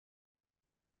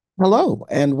Hello,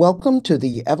 and welcome to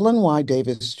the Evelyn Y.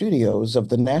 Davis studios of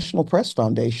the National Press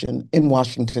Foundation in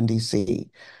Washington, D.C.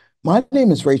 My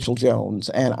name is Rachel Jones,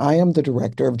 and I am the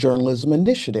Director of Journalism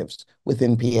Initiatives with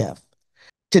NPF.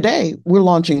 Today, we're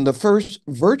launching the first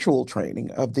virtual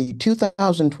training of the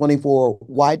 2024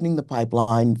 Widening the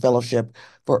Pipeline Fellowship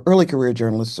for Early Career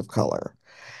Journalists of Color.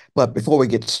 But before we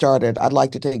get started, I'd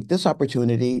like to take this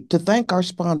opportunity to thank our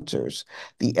sponsors,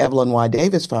 the Evelyn Y.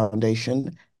 Davis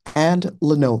Foundation and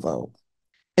Lenovo.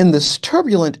 In this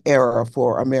turbulent era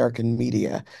for American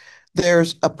media,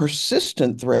 there's a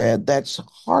persistent thread that's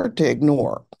hard to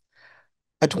ignore.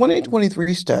 A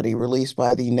 2023 study released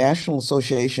by the National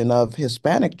Association of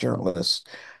Hispanic Journalists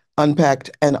unpacked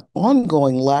an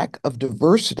ongoing lack of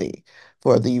diversity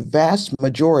for the vast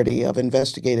majority of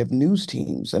investigative news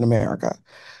teams in America.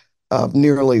 Of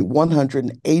nearly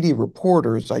 180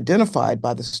 reporters identified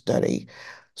by the study,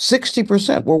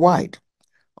 60% were white.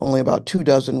 Only about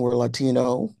 24 were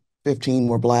Latino, 15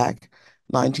 were Black,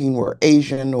 19 were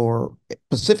Asian or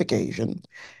Pacific Asian,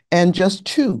 and just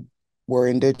two were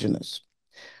Indigenous.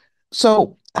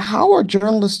 So, how are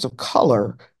journalists of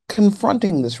color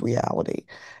confronting this reality?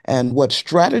 And what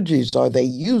strategies are they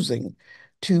using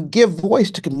to give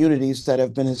voice to communities that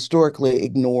have been historically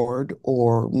ignored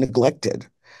or neglected?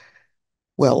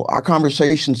 Well, our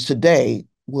conversations today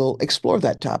will explore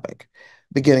that topic,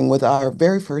 beginning with our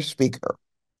very first speaker.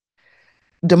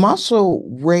 Damaso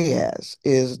Reyes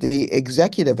is the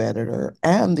executive editor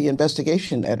and the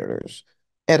investigation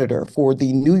editor for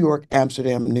the New York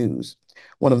Amsterdam News,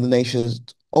 one of the nation's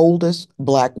oldest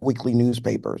Black weekly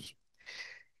newspapers.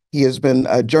 He has been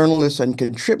a journalist and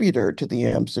contributor to the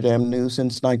Amsterdam News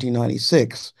since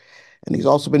 1996, and he's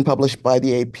also been published by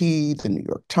the AP, the New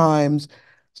York Times,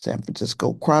 San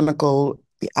Francisco Chronicle,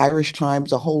 the Irish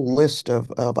Times, a whole list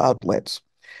of outlets.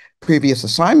 Previous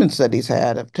assignments that he's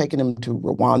had have taken him to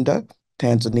Rwanda,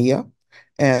 Tanzania,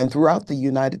 and throughout the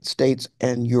United States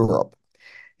and Europe.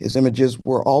 His images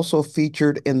were also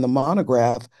featured in the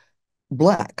monograph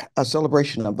Black, a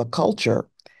celebration of the culture,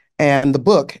 and the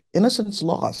book Innocence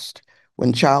Lost,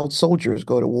 When Child Soldiers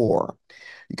Go to War.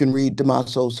 You can read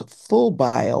Damaso's full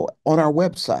bio on our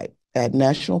website at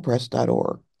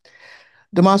nationalpress.org.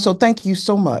 Damaso, thank you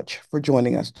so much for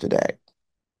joining us today.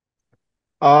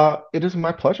 It is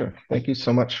my pleasure. Thank you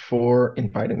so much for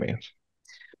inviting me.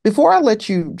 Before I let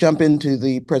you jump into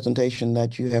the presentation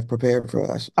that you have prepared for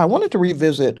us, I wanted to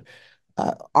revisit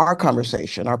our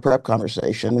conversation, our prep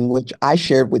conversation, in which I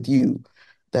shared with you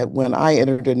that when I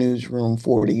entered a newsroom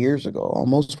 40 years ago,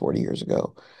 almost 40 years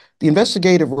ago, the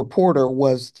investigative reporter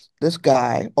was this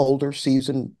guy, older,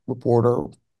 seasoned reporter,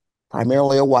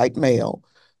 primarily a white male,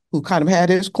 who kind of had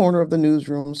his corner of the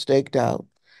newsroom staked out.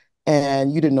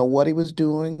 And you didn't know what he was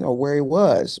doing or where he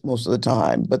was most of the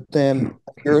time. But then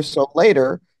a year or so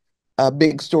later, a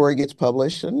big story gets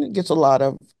published and it gets a lot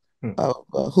of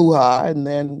hoo-ha, and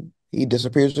then he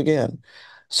disappears again.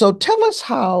 So tell us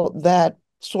how that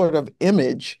sort of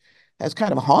image has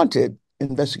kind of haunted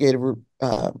investigative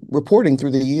reporting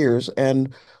through the years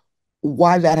and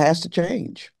why that has to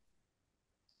change.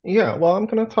 Yeah, well, I'm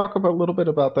going to talk about a little bit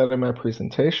about that in my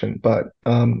presentation, but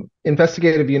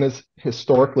investigative units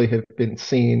historically have been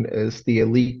seen as the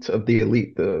elite of the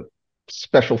elite, the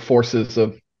special forces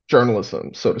of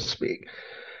journalism, so to speak.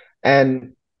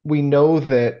 And we know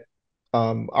that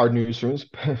our newsrooms,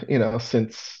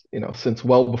 since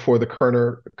well before the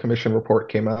Kerner Commission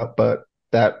report came out, but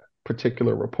that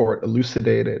particular report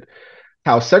elucidated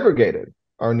how segregated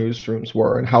our newsrooms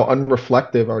were and how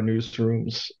unreflective our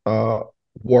newsrooms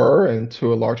were, and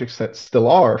to a large extent still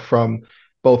are, from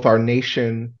both our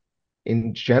nation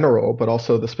in general, but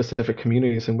also the specific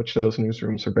communities in which those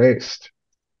newsrooms are based.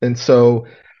 And so,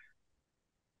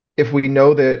 if we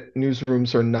know that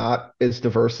newsrooms are not as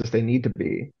diverse as they need to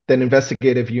be, then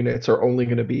investigative units are only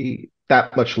going to be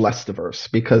that much less diverse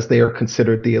because they are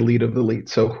considered the elite of the elite.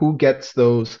 So, who gets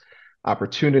those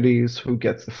opportunities? Who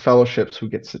gets the fellowships? Who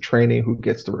gets the training? Who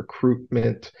gets the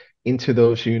recruitment into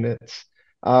those units?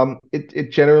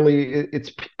 It's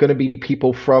going to be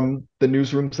people from the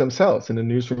newsrooms themselves, and the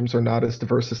newsrooms are not as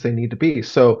diverse as they need to be.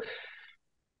 So,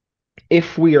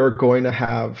 if we are going to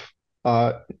have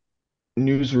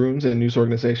newsrooms and news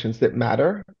organizations that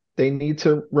matter, they need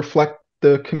to reflect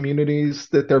the communities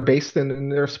that they're based in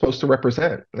and they're supposed to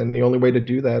represent. And the only way to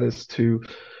do that is to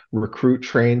recruit,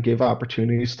 train, give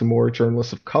opportunities to more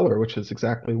journalists of color, which is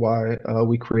exactly why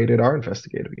we created our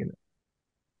investigative unit.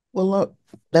 Well, look,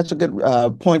 that's a good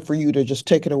point for you to just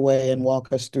take it away and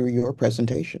walk us through your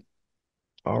presentation.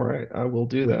 All right, I will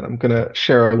do that. I'm going to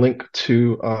share a link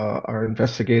to our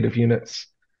investigative unit's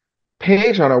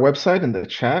page on our website in the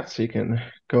chat, so you can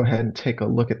go ahead and take a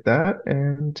look at that.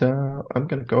 And I'm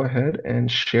going to go ahead and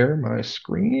share my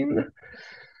screen.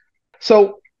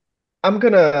 So I'm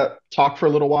going to talk for a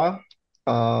little while,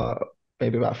 uh,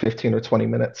 maybe about 15 or 20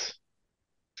 minutes.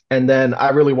 And then I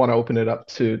really want to open it up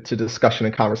to discussion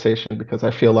and conversation because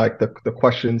I feel like the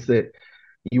questions that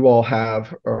you all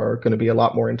have are going to be a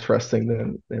lot more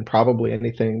interesting than probably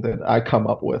anything that I come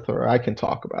up with or I can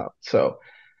talk about. So,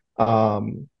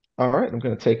 all right, I'm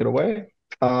going to take it away.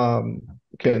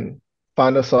 You can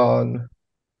find us on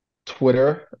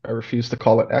Twitter. I refuse to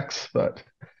call it X, but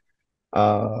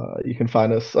you can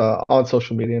find us on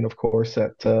social media and, of course,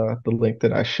 at the link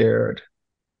that I shared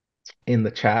in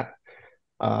the chat.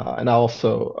 And I'll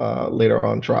also later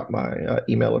on drop my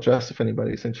email address if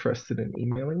anybody's interested in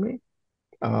emailing me.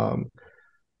 Um,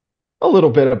 a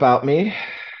little bit about me.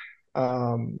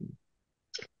 Um,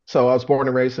 so I was born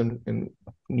and raised in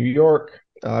New York.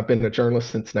 I've been a journalist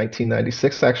since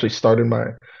 1996. I actually started my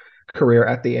career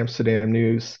at the Amsterdam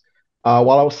News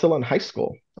while I was still in high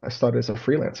school. I started as a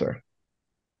freelancer.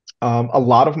 A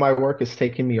lot of my work has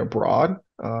taken me abroad.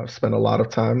 I've spent a lot of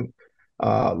time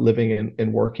living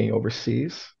and working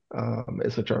overseas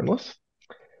as a journalist.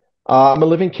 I'm a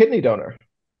living kidney donor,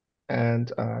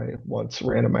 and I once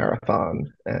ran a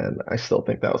marathon, and I still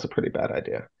think that was a pretty bad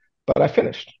idea, but I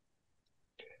finished.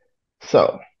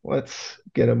 So let's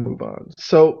get a move on.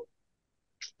 So,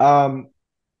 um,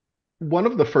 one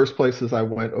of the first places I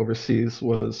went overseas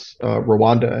was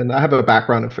Rwanda, and I have a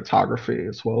background in photography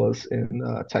as well as in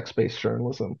text-based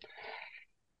journalism.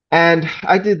 And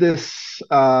I did this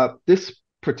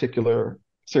particular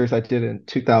series I did in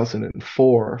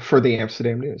 2004 for the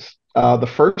Amsterdam News.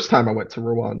 The first time I went to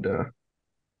Rwanda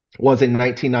was in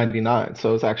 1999, so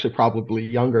I was actually probably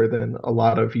younger than a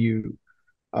lot of you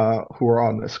who are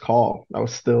on this call. I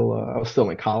was still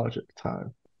in college at the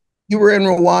time. You were in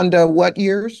Rwanda what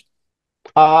years?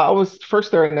 I was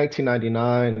first there in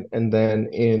 1999, and then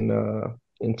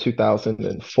in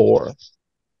 2004.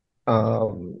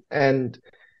 And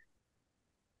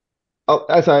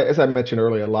as I mentioned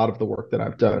earlier, a lot of the work that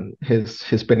I've done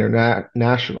has been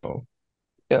international.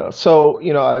 Yeah, so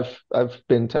I've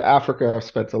been to Africa. I've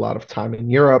spent a lot of time in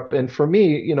Europe, and for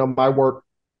me, my work,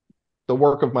 the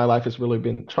work of my life has really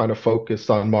been trying to focus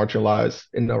on marginalized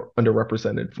and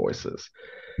underrepresented voices.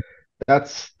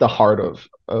 That's the heart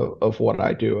of what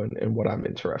I do and what I'm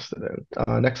interested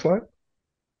in. Next slide.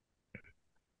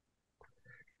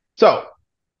 So,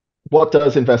 what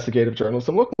does investigative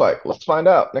journalism look like? Let's find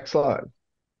out. Next slide.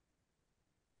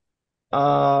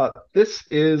 This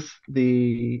is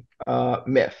the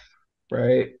myth,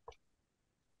 right?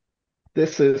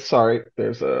 This is, sorry,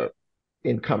 there's a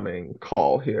incoming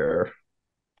call here.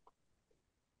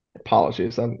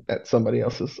 Apologies, I'm at somebody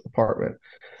else's apartment.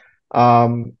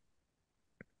 Um,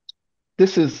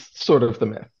 this is sort of the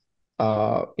myth.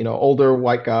 Older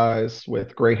white guys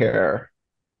with gray hair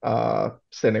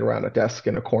standing around a desk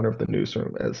in a corner of the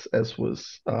newsroom, as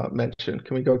was mentioned.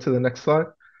 Can we go to the next slide?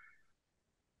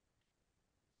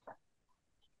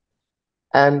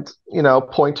 And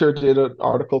Pointer did an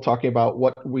article talking about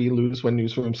what we lose when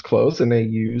newsrooms close, and they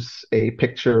use a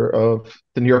picture of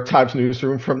the New York Times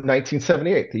newsroom from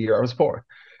 1978, the year I was born.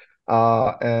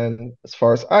 And as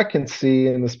far as I can see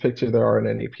in this picture, there aren't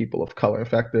any people of color. In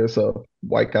fact, there's a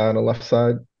white guy on the left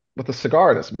side with a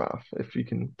cigar in his mouth, if you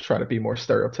can try to be more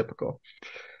stereotypical.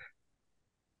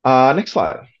 Next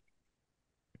slide.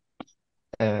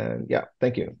 And yeah,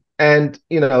 thank you. And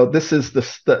this is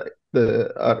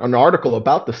an article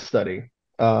about the study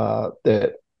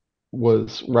that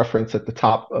was referenced at the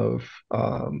top of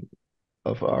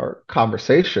our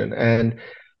conversation. And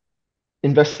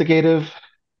investigative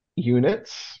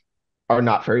units are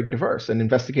not very diverse, and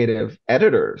investigative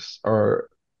editors are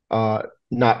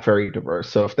not very diverse.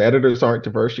 So if the editors aren't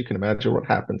diverse, you can imagine what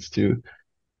happens to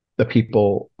the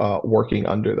people working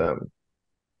under them.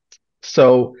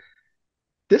 So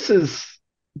this is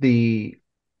the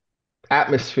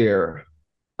atmosphere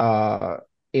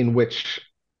in which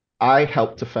I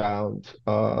helped to found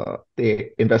the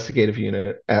investigative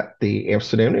unit at the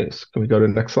Amsterdam News. Can we go to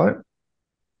the next slide?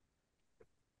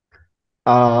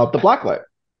 The blacklight,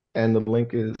 and the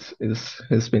link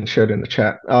has been shared in the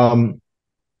chat.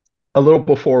 A little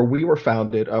before we were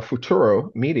founded,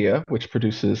 Futuro Media, which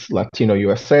produces Latino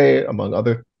USA, among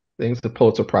other things, the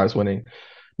Pulitzer Prize-winning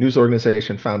news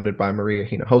organization founded by Maria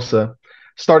Hinojosa,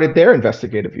 started their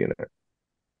investigative unit.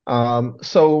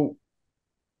 So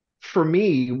for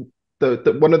me,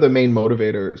 the one of the main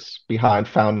motivators behind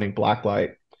founding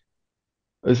Blacklight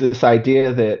was this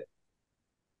idea that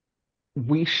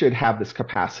we should have this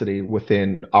capacity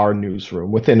within our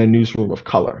newsroom, within a newsroom of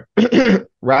color,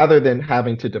 rather than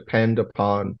having to depend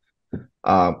upon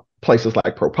uh, places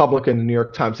like ProPublica and the New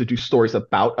York Times to do stories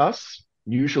about us,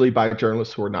 usually by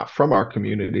journalists who are not from our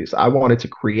communities. I wanted to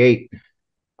create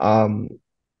um,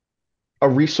 a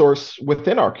resource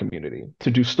within our community to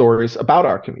do stories about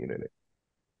our community.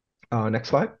 Next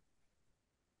slide.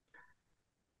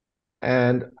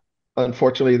 And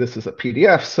unfortunately, this is a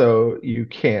PDF, so you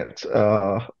can't.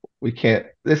 We can't.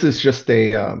 This is just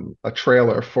a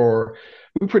trailer for.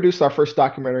 We produced our first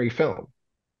documentary film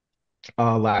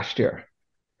last year,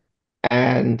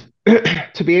 and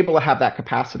to be able to have that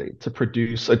capacity to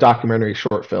produce a documentary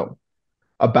short film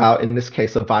about, in this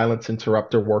case, a violence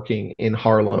interrupter working in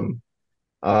Harlem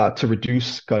to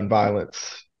reduce gun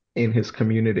violence in his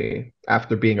community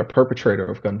after being a perpetrator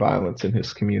of gun violence in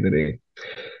his community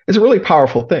is a really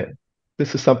powerful thing.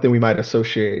 This is something we might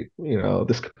associate,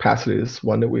 this capacity is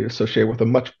one that we associate with a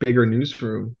much bigger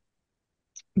newsroom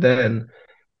than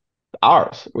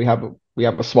ours. We have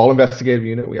a small investigative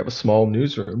unit, we have a small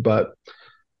newsroom, but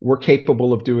we're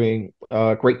capable of doing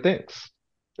great things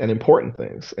and important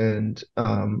things. And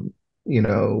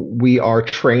we are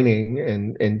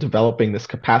training and developing this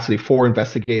capacity for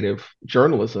investigative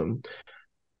journalism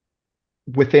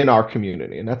within our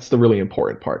community. And that's the really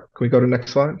important part. Can we go to the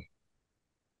next slide?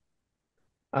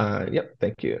 Yep,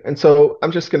 thank you. And so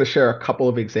I'm just going to share a couple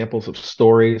of examples of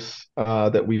stories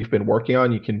that we've been working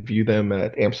on. You can view them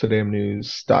at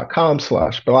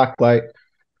amsterdamnews.com/blacklight.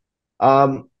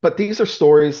 But these are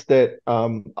stories that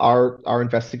our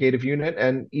investigative unit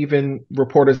and even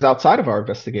reporters outside of our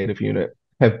investigative unit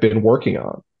have been working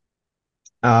on.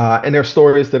 And they're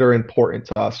stories that are important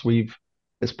to us.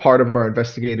 As part of our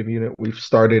investigative unit, we've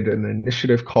started an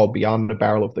initiative called Beyond the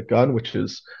Barrel of the Gun, which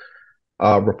is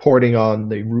reporting on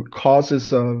the root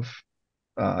causes of,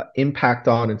 impact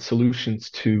on, and solutions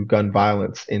to gun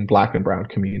violence in Black and Brown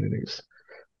communities.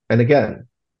 And again,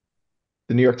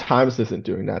 the New York Times isn't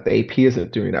doing that. The AP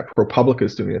isn't doing that. ProPublica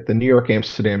is doing it. The New York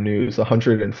Amsterdam News, a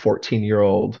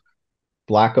 114-year-old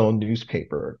Black-owned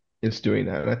newspaper, is doing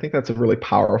that. And I think that's a really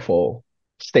powerful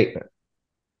statement.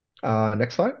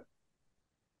 Next slide.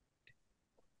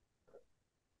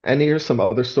 And here's some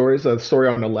other stories. The story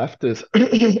on the left is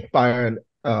by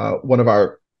one of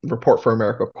our Report for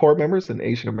America Corps members, an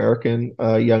Asian American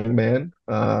young man,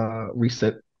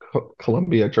 recent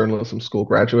Columbia Journalism School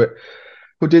graduate,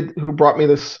 who brought me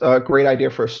this great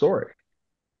idea for a story.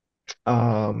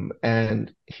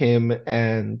 And him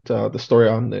and the story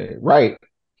on the right,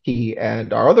 he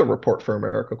and our other Report for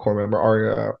America Corps member,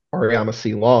 Ariama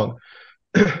C. Long,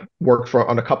 worked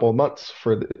on a couple of months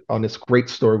on this great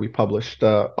story we published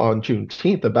on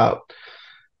Juneteenth about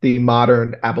the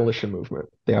modern abolition movement,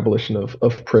 the abolition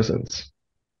of prisons.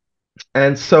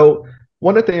 And so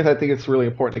one of the things I think it's really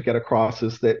important to get across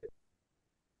is that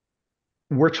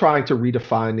we're trying to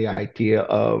redefine the idea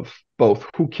of both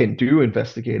who can do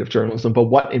investigative journalism, but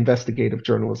what investigative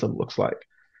journalism looks like.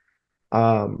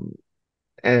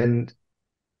 And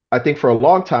I think for a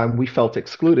long time, we felt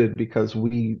excluded because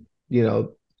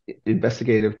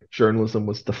investigative journalism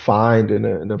was defined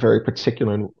in a very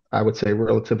particular, and I would say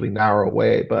relatively narrow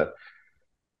way. But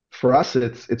for us,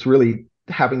 it's really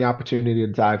having the opportunity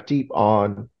to dive deep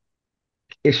on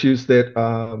issues that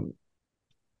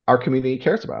our community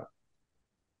cares about.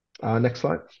 Next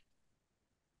slide.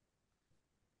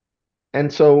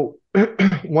 And so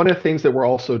one of the things that we're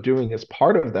also doing as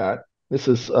part of that, this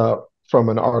is from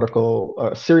an article,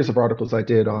 a series of articles I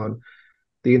did on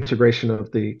the integration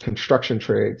of the construction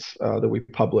trades that we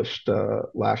published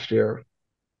last year.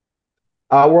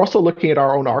 We're also looking at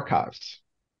our own archives,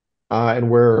 and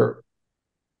we're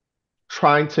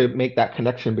trying to make that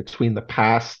connection between the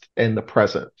past and the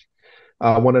present.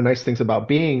 One of the nice things about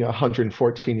being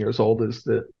 114 years old is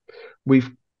that we've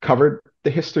covered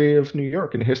the history of New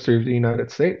York and the history of the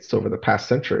United States over the past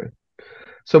century.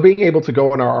 So being able to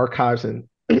go in our archives and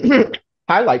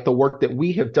highlight the work that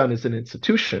we have done as an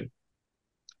institution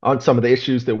on some of the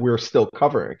issues that we're still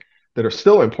covering that are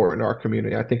still important to our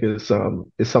community, I think is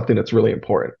something that's really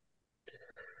important.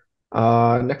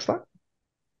 Next slide.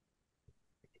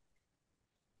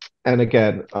 And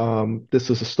again,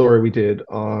 this is a story we did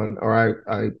on, or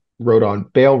I wrote on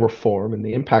bail reform and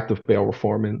the impact of bail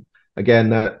reform. And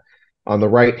again, that on the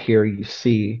right here, you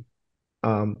see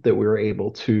that we were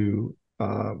able to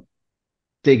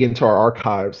dig into our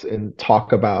archives and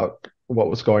talk about what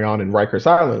was going on in Rikers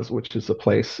Island, which is a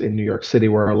place in New York City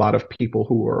where a lot of people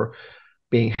who are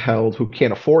being held, who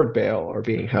can't afford bail, are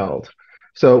being held.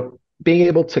 So being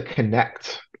able to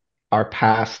connect our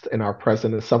past and our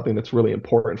present is something that's really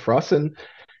important for us. And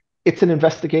it's an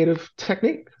investigative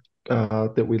technique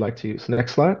that we like to use.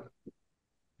 Next slide.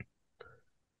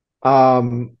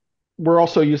 Um, we're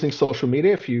also using social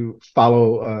media. If you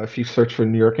search for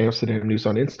New York Amsterdam News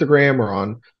on Instagram or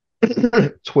on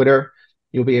Twitter,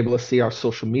 you'll be able to see our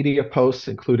social media posts,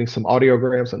 including some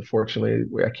audiograms. Unfortunately,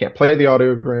 I can't play the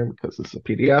audiogram because it's a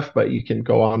PDF, but you can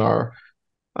go on our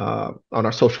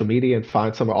social media and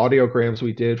find some audiograms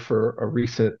we did for our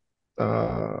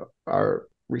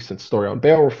recent story on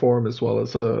bail reform, as well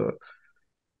as a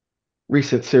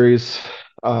recent series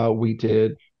we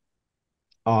did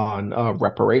on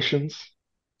reparations.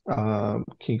 Can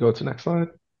you go to the next slide?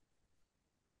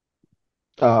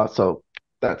 So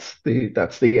that's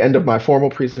the end of my formal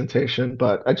presentation,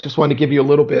 but I just want to give you a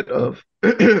little bit of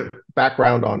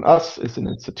background on us as an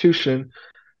institution,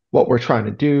 what we're trying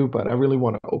to do, but I really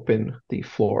want to open the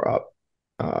floor up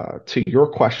to your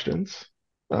questions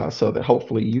so that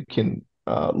hopefully you can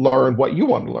learn what you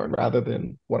want to learn rather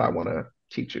than what I want to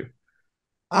teach you.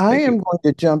 I Thank am you. going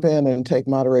to jump in and take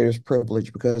moderator's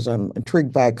privilege because I'm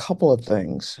intrigued by a couple of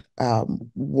things.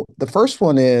 The first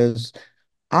one is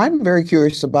I'm very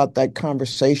curious about that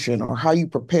conversation or how you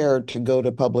prepared to go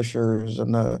to publishers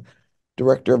and the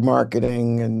director of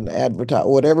marketing and advertise,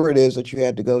 whatever it is that you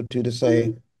had to go to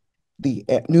say the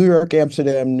New York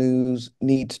Amsterdam News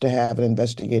needs to have an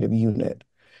investigative unit.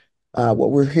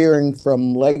 What we're hearing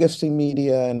from legacy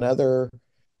media and other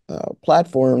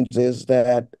platforms is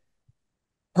that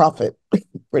profit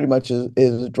pretty much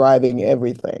is driving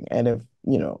everything. And if,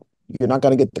 you're not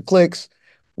going to get the clicks,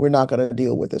 we're not going to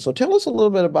deal with it. So tell us a little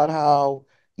bit about how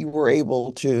you were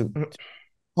able to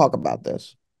talk about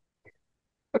this.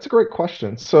 That's a great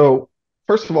question. So,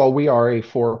 first of all, we are a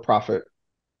for-profit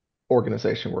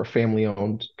organization. We're a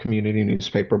family-owned community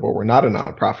newspaper, but we're not a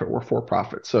nonprofit. We're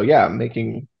for-profit. So, yeah,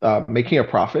 making a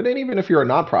profit, and even if you're a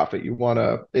nonprofit, you want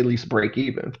to at least break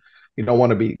even. You don't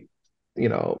want to be,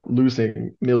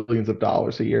 losing millions of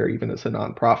dollars a year, even as a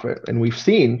nonprofit. And we've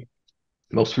seen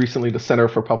most recently the Center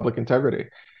for Public Integrity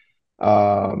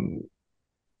um,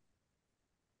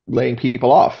 laying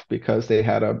people off because they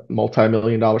had a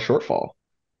multi-million dollar shortfall.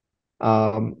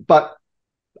 But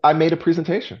I made a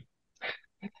presentation.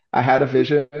 I had a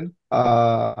vision.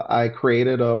 I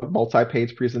created a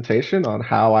multi-page presentation on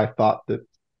how I thought that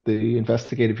the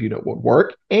investigative unit would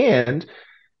work. And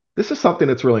this is something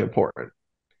that's really important.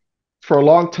 For a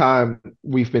long time,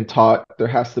 we've been taught there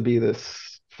has to be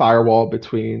this firewall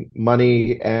between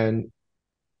money and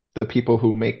the people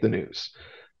who make the news.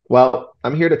 Well,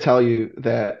 I'm here to tell you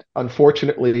that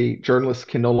unfortunately, journalists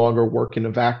can no longer work in a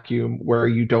vacuum where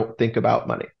you don't think about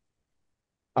money.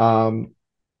 Um,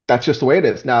 that's just the way it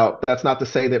is. Now, that's not to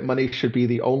say that money should be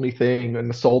the only thing and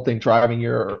the sole thing driving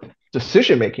your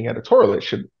decision making editorial. It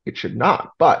should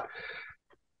not. But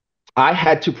I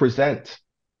had to present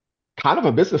kind of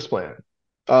a business plan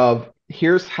of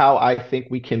here's how I think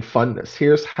we can fund this.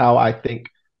 Here's how I think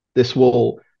this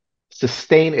will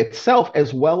sustain itself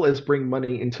as well as bring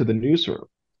money into the newsroom.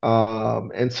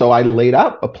 And so I laid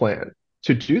out a plan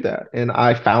to do that, and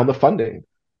I found the funding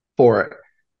for it.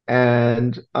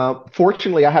 And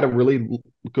fortunately, I had a really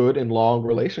good and long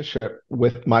relationship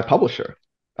with my publisher.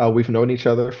 We've known each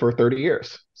other for 30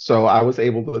 years. So I was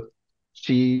able to,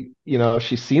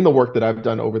 she's seen the work that I've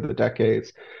done over the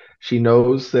decades. She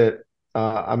knows that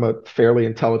I'm a fairly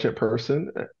intelligent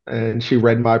person, and she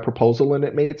read my proposal and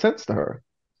it made sense to her.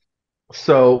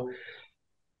 So,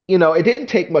 it didn't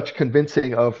take much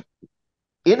convincing of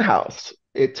in-house.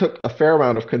 It took a fair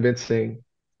amount of convincing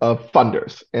of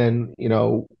funders. And,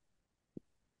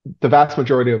 the vast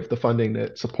majority of the funding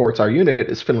that supports our unit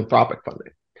is philanthropic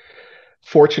funding.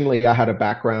 Fortunately, I had a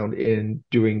background in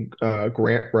doing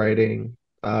grant writing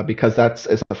because that's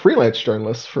as a freelance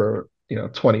journalist for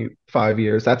 25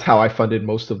 years. That's how I funded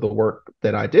most of the work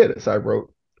that I did. Is I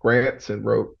wrote grants and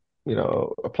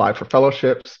applied for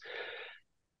fellowships.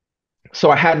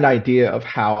 So I had an idea of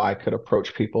how I could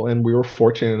approach people, and we were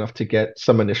fortunate enough to get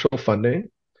some initial funding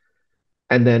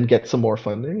and then get some more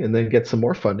funding and then get some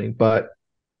more funding. But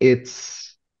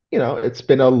it's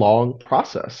been a long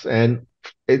process, and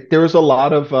there was a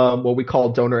lot of what we call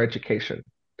donor education.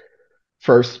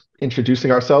 First,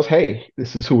 introducing ourselves. Hey,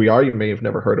 this is who we are. You may have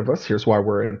never heard of us. Here's why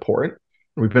we're important.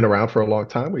 We've been around for a long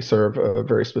time. We serve a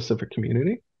very specific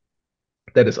community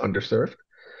that is underserved.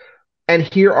 And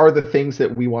here are the things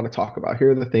that we want to talk about.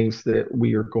 Here are the things that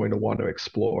we are going to want to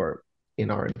explore in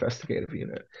our investigative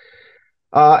unit.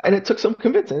 And it took some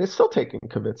convincing. It's still taking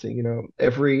convincing.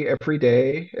 Every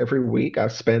day, every week, I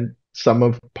spend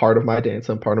part of my day and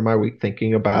some part of my week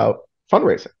thinking about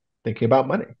fundraising, thinking about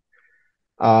money.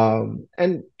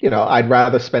 And I'd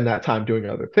rather spend that time doing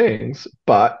other things.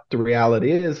 But the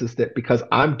reality is that because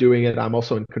I'm doing it, I'm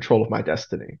also in control of my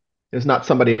destiny. There's not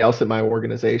somebody else in my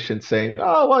organization saying,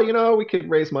 "Oh, well, we could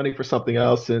raise money for something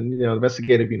else, and the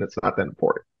investigative unit's not that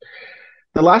important."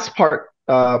 The last part,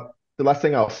 the last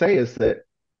thing I'll say is that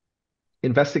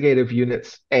investigative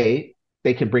units, they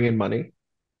can bring in money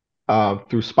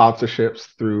through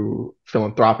sponsorships, through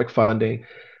philanthropic funding,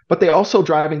 but they also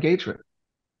drive engagement.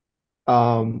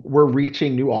 We're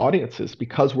reaching new audiences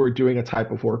because we're doing a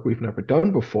type of work we've never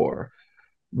done before.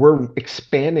 We're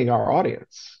expanding our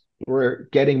audience. We're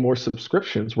getting more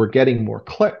subscriptions. We're getting more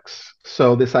clicks.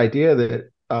 So this idea that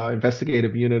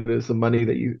investigative unit is the money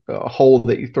that a hole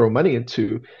that you throw money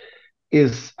into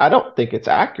I don't think it's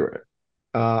accurate.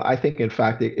 I think, in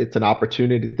fact, it's an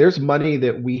opportunity. There's money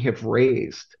that we have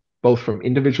raised, both from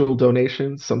individual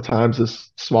donations, sometimes as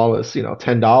small as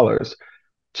 $10,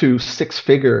 to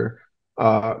six-figure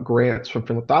grants from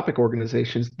philanthropic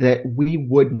organizations that we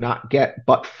would not get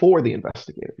but for the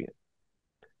investigative unit.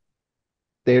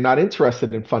 They're not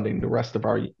interested in funding the rest of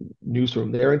our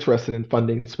newsroom. They're interested in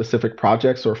funding specific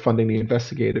projects or funding the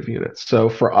investigative units. So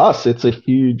for us, it's a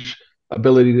huge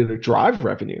ability to drive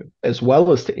revenue as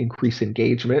well as to increase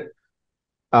engagement,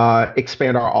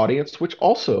 expand our audience, which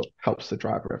also helps to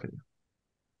drive revenue.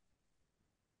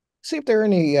 See if there are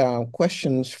any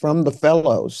questions from the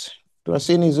fellows. Do I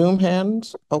see any Zoom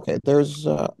hands? Okay, there's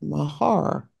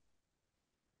Mahar.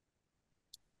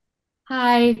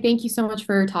 Hi, thank you so much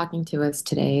for talking to us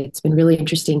today. It's been really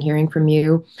interesting hearing from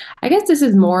you. I guess this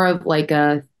is more of like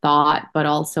a thought, but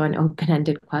also an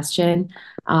open-ended question.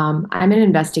 I'm an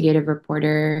investigative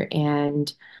reporter,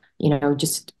 and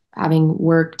just having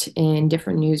worked in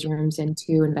different newsrooms and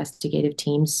two investigative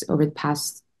teams over the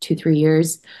past 2, 3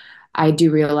 years, I do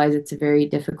realize it's a very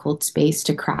difficult space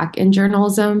to crack in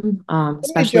journalism, Let me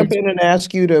especially. jump in and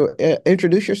ask you to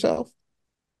introduce yourself.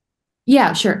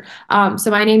 Yeah, sure. So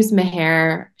my name's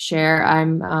Meher Sher.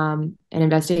 I'm an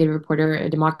investigative reporter, a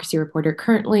democracy reporter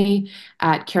currently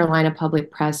at Carolina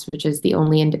Public Press, which is the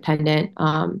only independent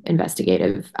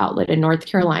investigative outlet in North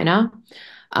Carolina.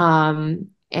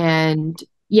 And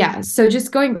yeah, so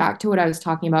just going back to what I was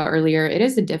talking about earlier, it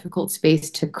is a difficult space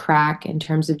to crack in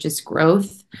terms of just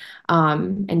growth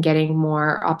and getting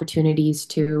more opportunities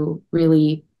to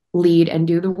really lead and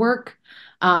do the work.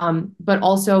 But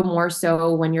also more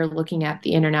so when you're looking at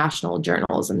the international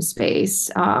journalism space.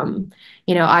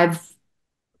 I've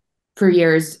for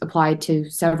years applied to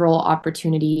several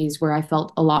opportunities where I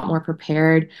felt a lot more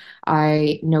prepared.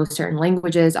 I know certain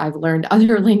languages. I've learned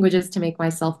other languages to make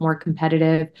myself more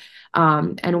competitive,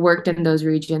 and worked in those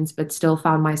regions, but still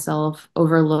found myself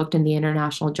overlooked in the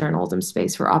international journalism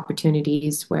space for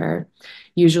opportunities where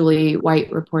usually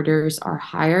white reporters are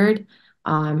hired.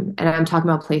 And I'm talking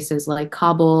about places like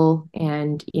Kabul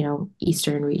and,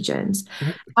 Eastern regions.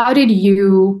 How did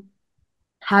you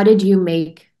how did you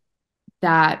make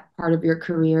that part of your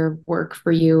career work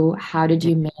for you? How did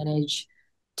you manage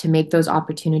to make those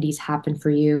opportunities happen for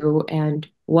you? And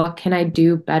what can I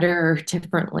do better or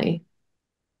differently?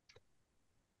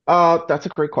 That's a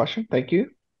great question. Thank you.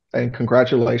 And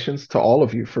congratulations to all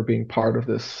of you for being part of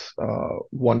this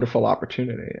wonderful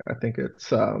opportunity. I think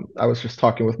I was just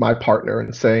talking with my partner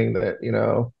and saying that,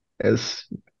 as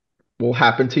will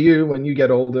happen to you when you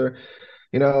get older,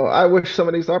 I wish some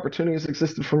of these opportunities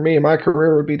existed for me and my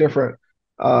career would be different.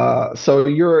 So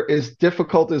you're as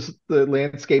difficult as the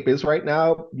landscape is right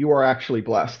now, you are actually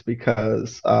blessed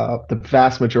because the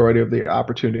vast majority of the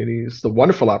opportunities, the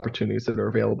wonderful opportunities that are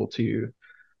available to you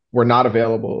were not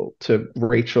available to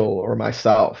Rachel or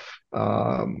myself.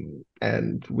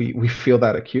 And we feel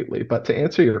that acutely. But to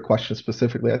answer your question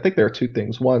specifically, I think there are two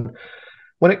things. One,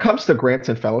 when it comes to grants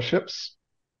and fellowships,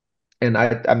 and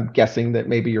I'm guessing that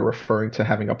maybe you're referring to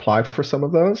having applied for some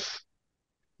of those.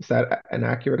 Is that an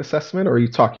accurate assessment, or are you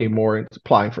talking more into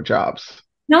applying for jobs?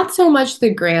 Not so much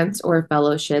the grants or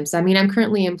fellowships. I mean, I'm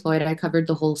currently employed. I covered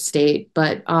the whole state,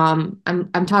 but I'm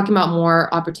talking about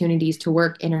more opportunities to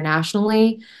work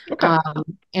internationally. Okay.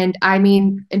 And I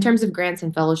mean, in terms of grants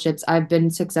and fellowships, I've been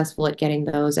successful at getting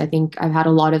those. I think I've had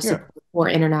a lot of Yeah. support for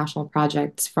international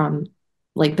projects from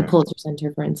like the Yeah. Pulitzer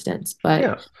Center, for instance. But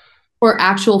Yeah. for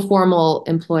actual formal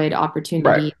employed Right.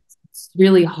 opportunities, it's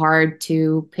really hard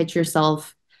to pitch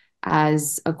yourself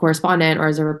as a correspondent or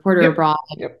as a reporter Yep. abroad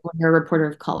Yep. when you're a reporter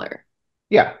of color.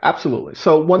 Yeah, absolutely.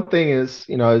 So one thing is,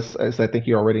 as I think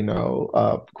you already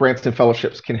know, grants and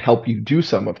fellowships can help you do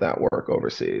some of that work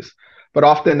overseas, but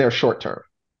often they're short term,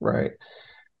 right?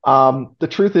 The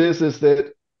truth is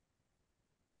that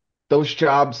those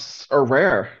jobs are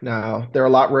rare now. They're a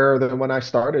lot rarer than when I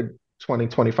started 20,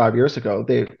 25 years ago.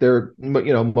 They're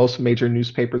most major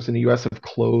newspapers in the US have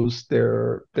closed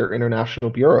their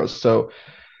international bureaus. So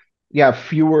you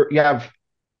have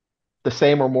the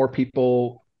same or more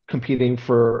people competing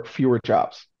for fewer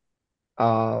jobs.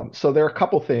 So there are a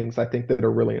couple things I think that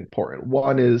are really important.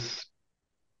 One is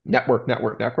network,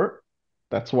 network, network.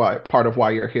 That's why part of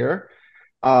why you're here.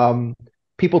 Um,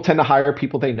 People tend to hire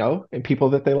people they know and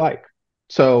people that they like.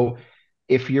 So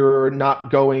if you're not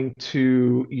going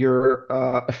to your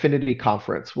affinity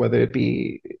conference, whether it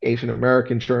be Asian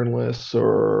American journalists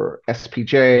or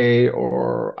SPJ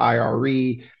or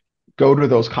IRE, go to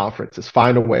those conferences,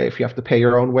 find a way. If you have to pay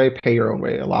your own way, pay your own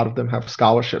way. A lot of them have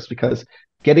scholarships because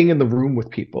getting in the room with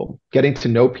people, getting to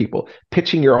know people,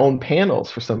 pitching your own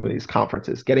panels for some of these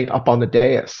conferences, getting up on the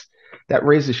dais, that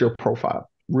raises your profile.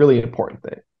 Really important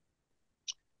thing.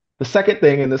 The second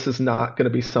thing, and this is not going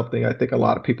to be something I think a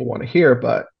lot of people want to hear,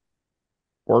 but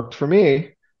worked for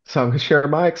me. So I'm going to share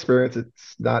my experience.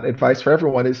 It's not advice for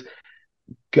everyone, is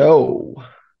go.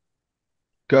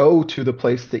 Go to the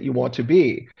place that you want to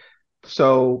be.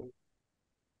 So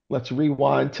let's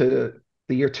rewind to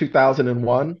the year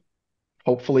 2001.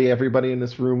 Hopefully everybody in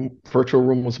this room, virtual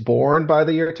room, was born by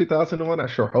the year 2001. I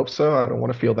sure hope so. I don't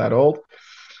want to feel that old.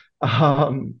 I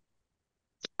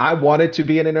wanted to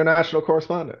be an international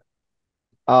correspondent.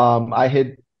 I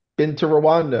had been to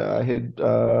Rwanda. I had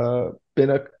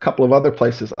been a couple of other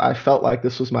places. I felt like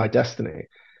this was my destiny.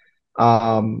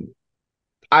 I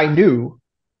knew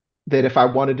that if I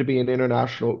wanted to be an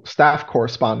international staff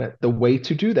correspondent, the way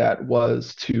to do that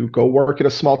was to go work at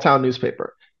a small town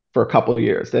newspaper for a couple of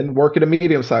years, then work at a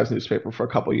medium-sized newspaper for a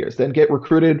couple of years, then get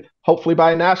recruited, hopefully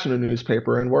by a national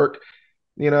newspaper, and work,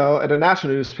 at a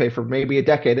national newspaper maybe a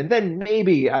decade, and then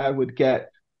maybe I would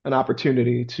get an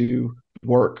opportunity to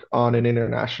work on an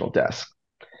international desk.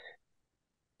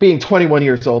 Being 21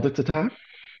 years old at the time,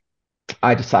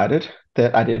 I decided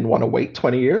that I didn't want to wait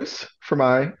 20 years for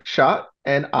my shot,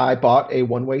 and I bought a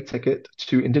one-way ticket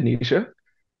to Indonesia.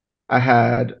 I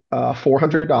had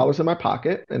 $400 in my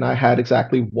pocket, and I had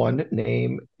exactly one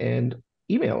name and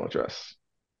email address.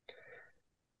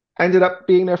 I ended up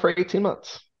being there for 18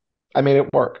 months. I made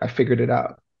it work. I figured it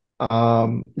out.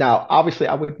 Now, obviously,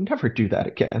 I would never do that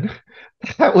again.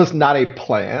 That was not a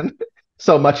plan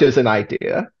so much as an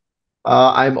idea.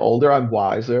 I'm older, I'm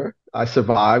wiser. I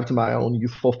survived my own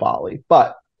youthful folly.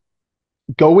 But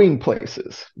going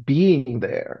places, being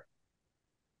there,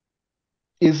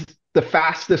 is the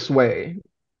fastest way,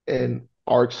 and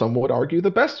some would argue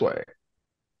the best way,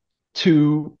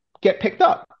 to get picked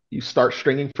up. You start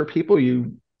stringing for people,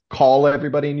 you call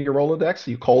everybody in your Rolodex,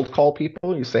 you cold call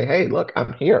people, you say, hey, look,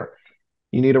 I'm here.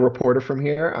 You need a reporter from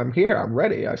here? I'm here. I'm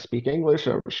ready. I speak English.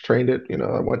 I was trained at,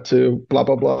 I went to blah,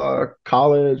 blah, blah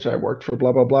college. I worked for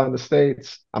blah, blah, blah in the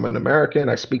States. I'm an American.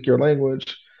 I speak your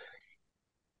language.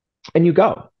 And you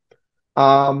go.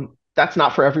 That's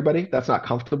not for everybody. That's not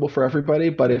comfortable for everybody.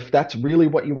 But if that's really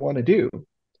what you want to do,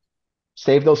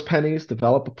 save those pennies,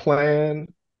 develop a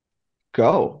plan,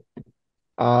 go.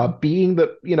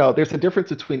 There's a difference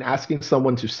between asking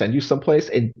someone to send you someplace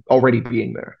and already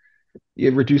being there.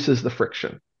 It reduces the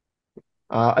friction.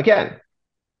 Again,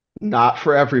 not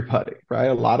for everybody, right?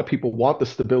 A lot of people want the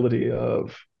stability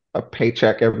of a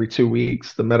paycheck every 2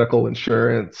 weeks, the medical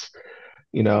insurance,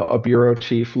 a bureau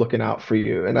chief looking out for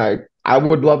you. And I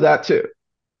would love that too.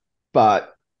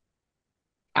 But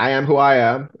I am who I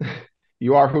am.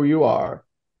 You are who you are.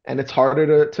 And it's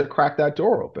harder to crack that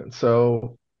door open.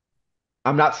 So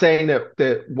I'm not saying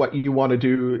that what you want to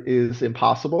do is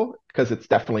impossible, because it's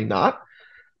definitely not.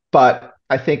 But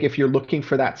I think if you're looking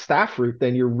for that staff route,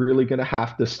 then you're really going to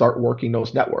have to start working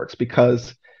those networks,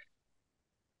 because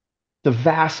the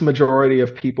vast majority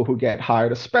of people who get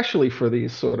hired, especially for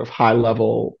these sort of high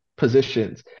level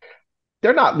positions,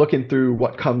 they're not looking through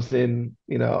what comes in,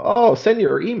 send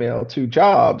your email to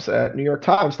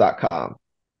jobs@newyorktimes.com.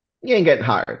 You ain't getting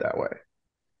hired that way.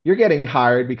 You're getting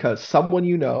hired because someone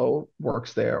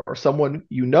works there, or someone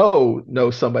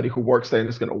knows somebody who works there and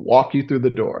is going to walk you through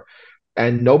the door.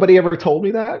 And nobody ever told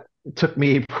me that. It took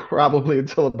me probably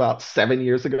until about 7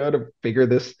 years ago to figure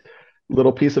this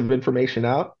little piece of information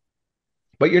out.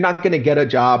 But you're not going to get a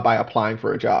job by applying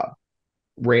for a job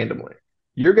randomly.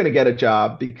 You're going to get a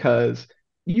job because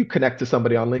you connect to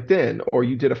somebody on LinkedIn, or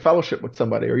you did a fellowship with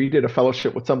somebody, or you did a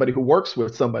fellowship with somebody who works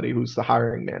with somebody who's the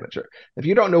hiring manager. If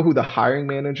you don't know who the hiring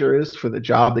manager is for the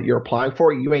job that you're applying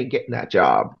for, you ain't getting that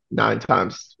job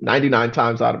 99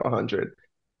 times out of 100.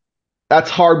 That's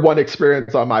hard-won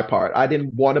experience on my part. I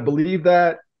didn't want to believe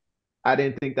that. I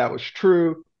didn't think that was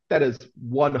true. That is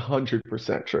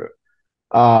 100% true.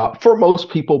 For most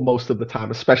people, most of the time,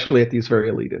 especially at these very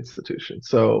elite institutions.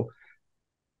 So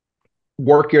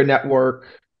work your network,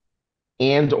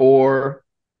 and or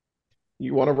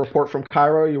you want to report from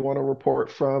Cairo, you want to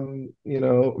report from,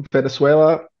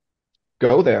 Venezuela,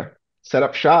 go there, set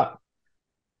up shop.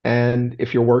 And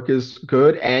if your work is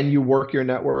good and you work your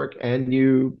network and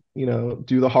do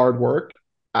the hard work,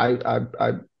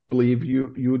 I believe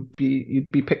you'd be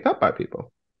picked up by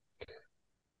people.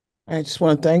 I just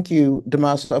want to thank you,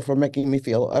 Damaso, for making me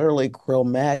feel utterly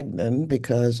Cro-Magnon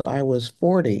because I was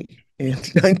 40 in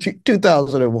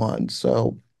 2001.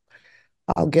 So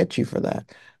I'll get you for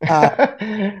that.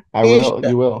 Uh, I will, Keisha,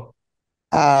 you will.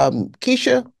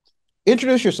 Keisha,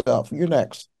 introduce yourself. You're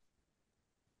next.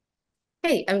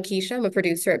 Hey, I'm Keisha. I'm a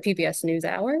producer at PBS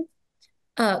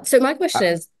NewsHour. So my question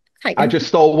I, is, hi. I just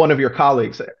stole one of your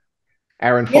colleagues,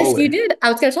 Aaron Yes, you Foley. did.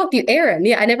 I was going to talk to you, Aaron.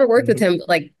 Yeah, I never worked with Mhm. him, but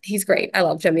like he's great. I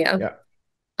loved him. Yeah.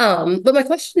 Yeah. But my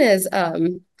question is,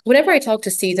 whenever I talk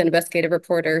to seasoned investigative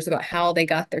reporters about how they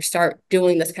got their start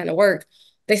doing this kind of work,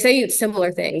 they say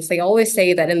similar things. They always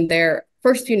say that in their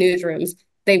first few newsrooms,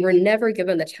 they were never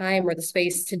given the time or the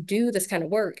space to do this kind of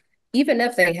work, even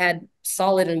if they had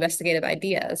solid investigative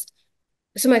ideas.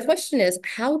 So my question is,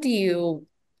 how do you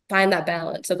find that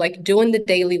balance of like doing the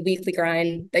daily, weekly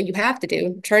grind that you have to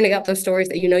do, churning out those stories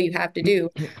that you know you have to do,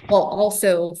 while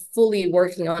also fully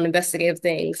working on investigative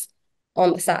things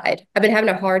on the side? I've been having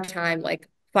a hard time like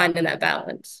finding that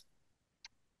balance.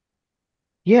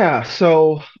 Yeah.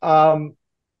 So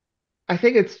I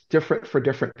think it's different for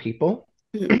different people.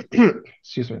 Mhm.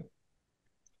 Excuse me.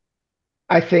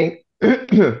 I think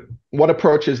one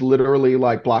approach is literally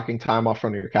like blocking time off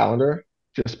from your calendar,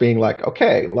 just being like,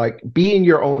 okay, like being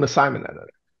your own assignment editor,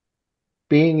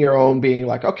 being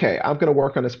like, okay, I'm going to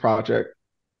work on this project.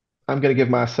 I'm going to give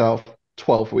myself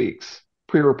 12 weeks,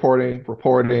 pre-reporting,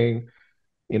 reporting,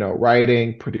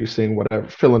 writing, producing, whatever,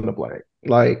 fill in the blank.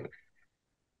 Like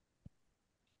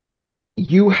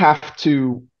you have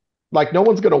to, like, no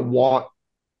one's going to want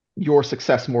your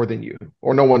success more than you,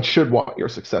 or no one should want your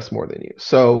success more than you.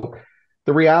 So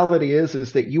the reality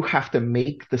is that you have to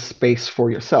make the space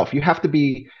for yourself. You have to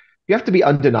be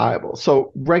undeniable.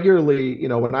 So regularly,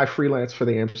 when I freelanced for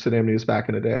the Amsterdam News back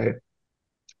in the day,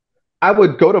 I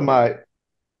would go to my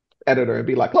editor and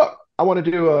be like, look, I want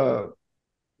to do a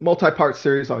multi-part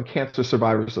series on cancer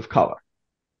survivors of color.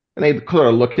 And they kind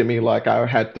of look at me like I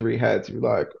had three heads and be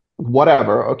like,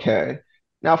 whatever, okay.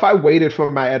 Now, if I waited for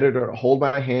my editor to hold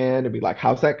my hand and be like,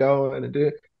 how's that going? And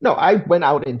do no, I went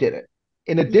out and did it.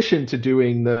 In addition to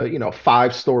doing the,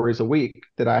 5 stories a week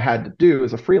that I had to do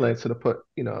as a freelancer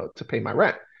to pay my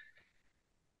rent.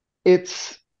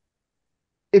 It's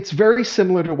it's very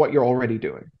similar to what you're already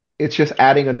doing. It's just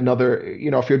adding another,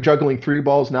 if you're juggling 3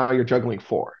 balls, now you're juggling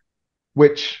 4,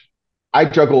 which I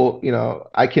juggle,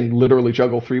 I can literally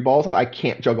juggle 3 balls. I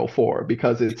can't juggle 4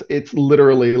 because it's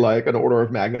literally like an order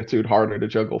of magnitude harder to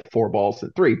juggle 4 balls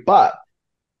than 3. But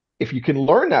if you can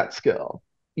learn that skill,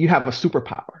 you have a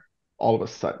superpower all of a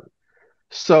sudden.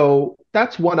 So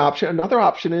that's one option. Another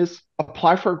option is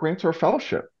apply for a grant or a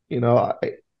fellowship,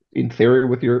 in theory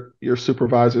with your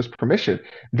supervisor's permission.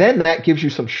 Then that gives you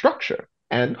some structure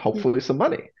and hopefully some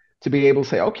money to be able to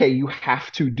say, okay, you have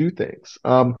to do things.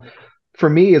 For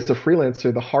me as a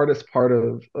freelancer, the hardest part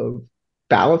of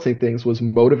balancing things was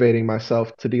motivating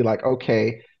myself to be like,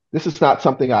 okay, this is not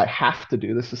something I have to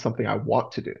do. This is something I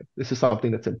want to do. This is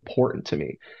something that's important to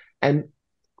me. And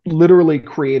literally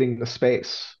creating the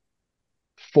space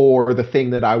for the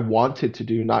thing that I wanted to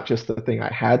do, not just the thing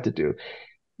I had to do.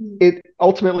 It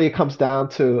comes down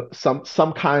to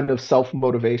some kind of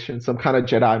self-motivation, some kind of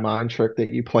Jedi mind trick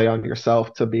that you play on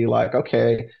yourself to be like,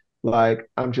 okay, like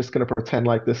I'm just gonna pretend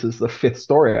like this is the 5th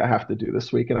story I have to do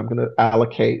this week, and I'm gonna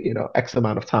allocate, X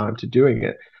amount of time to doing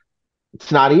it.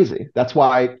 It's not easy. That's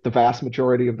why the vast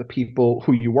majority of the people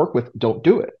who you work with don't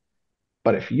do it.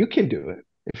 But if you can do it,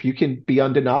 if you can be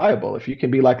undeniable, if you can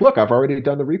be like, look, I've already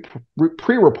done the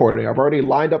pre-reporting, I've already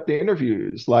lined up the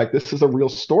interviews, like this is a real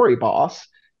story, boss,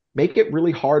 make it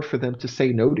really hard for them to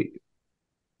say no to you.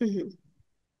 Mhm.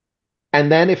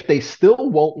 And then if they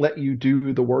still won't let you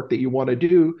do the work that you want to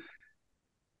do,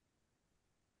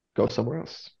 go somewhere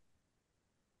else.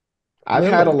 I've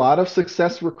had a Lily. lot of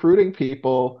success recruiting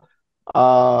people,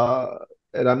 uh,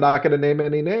 and I'm not going to name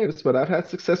any names, but I've had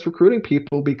success recruiting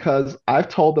people because I've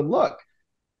told them, look,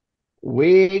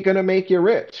 we ain't gonna make you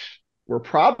rich. We're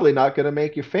probably not gonna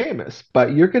make you famous,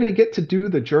 but you're gonna get to do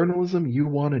the journalism you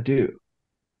want to do.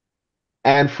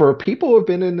 And for people who have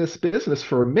been in this business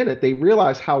for a minute, they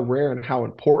realize how rare and how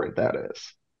important that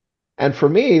is. And for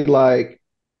me, like,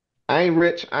 I ain't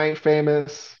rich, I ain't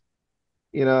famous.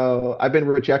 I've been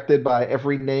rejected by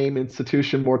every name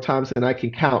institution more times than I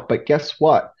can count. But guess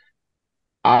what?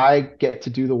 I get to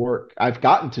do the work. I've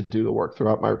gotten to do the work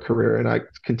throughout my career, and I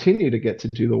continue to get to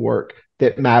do the work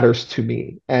that matters to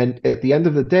me. And at the end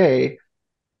of the day,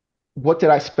 what did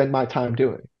I spend my time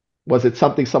doing? Was it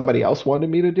something somebody else wanted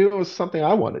me to do, or was it something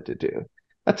I wanted to do?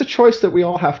 That's a choice that we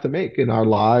all have to make in our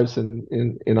lives and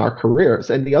in our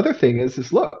careers. And the other thing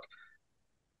is look,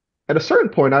 at a certain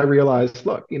point, I realized,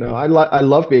 look, I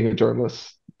love being a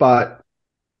journalist, but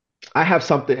I have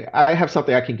something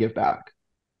I can give back.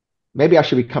 Maybe I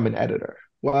should become an editor.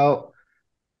 Well,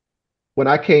 when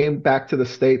I came back to the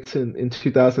States in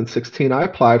 2016, I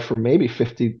applied for maybe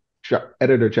 50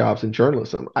 editor jobs in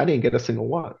journalism. I didn't get a single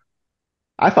one.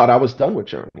 I thought I was done with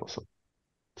journalism,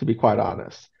 to be quite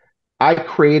honest. I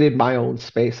created my own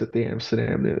space at the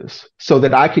Amsterdam News so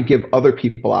that I could give other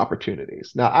people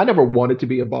opportunities. Now, I never wanted to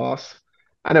be a boss.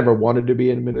 I never wanted to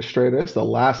be an administrator. That's the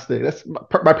last thing. That's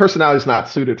my personality is not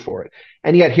suited for it.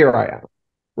 And yet here I am,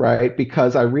 right?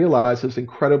 Because I realized it was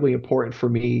incredibly important for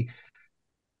me.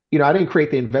 I didn't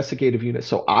create the investigative unit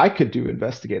so I could do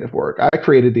investigative work. I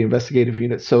created the investigative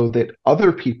unit so that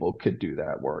other people could do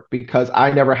that work because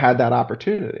I never had that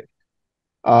opportunity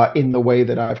in the way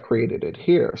that I've created it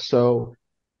here. So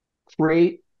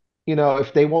create,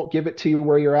 if they won't give it to you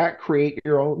where you're at, create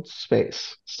your own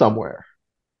space somewhere,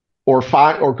 or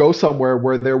find or go somewhere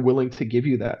where they're willing to give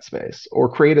you that space, or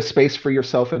create a space for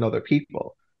yourself and other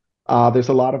people. There's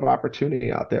a lot of opportunity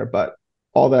out there, but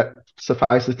all that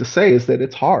suffices to say is that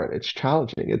it's hard, it's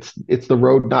challenging, it's the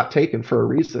road not taken for a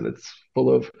reason. It's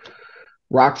full of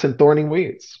rocks and thorny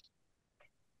weeds.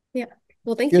 Yeah.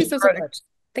 Well, thank You're you so starting, much.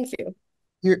 Thank you.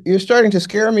 you're starting to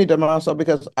scare me, Damaso,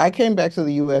 because I came back to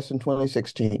the US in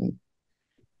 2016.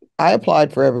 I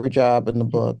applied for every job in the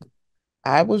book.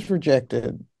 I was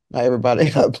rejected by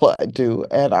everybody I applied to,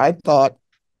 and I thought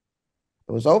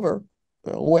it was over.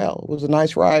 Well, it was a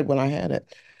nice ride when I had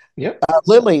it. Yep.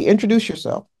 Lily, introduce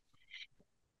yourself.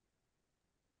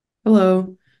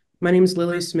 Hello, my name is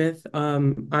Lily Smith.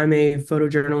 I'm a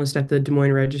photojournalist at the Des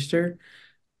Moines Register.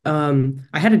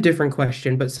 I had a different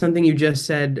question, but something you just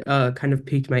said kind of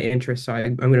piqued my interest, so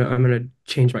I'm gonna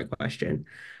change my question.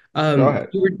 Go ahead.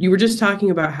 You were just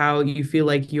talking about how you feel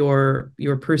like your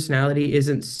personality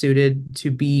isn't suited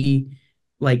to be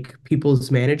like people's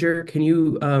manager. Can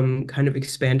you kind of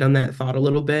expand on that thought a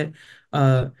little bit?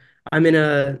 Uh, I'm in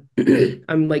a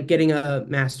I'm like getting a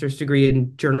master's degree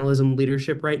in journalism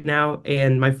leadership right now,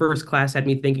 and my first class had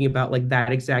me thinking about like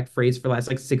that exact phrase for the last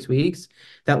like 6 weeks,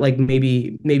 that like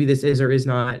maybe this is or is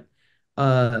not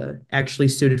actually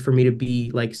suited for me to be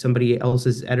like somebody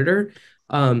else's editor.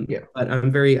 Yeah. But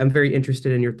I'm very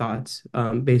interested in your thoughts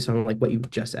based on like what you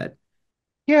just said.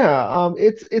 Yeah,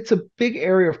 it's a big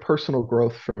area of personal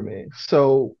growth for me.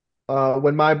 So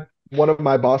when my one of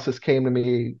my bosses came to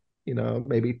me,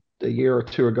 maybe a year or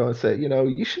two ago and said,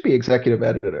 you should be executive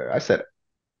editor. I said,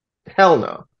 hell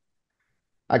no.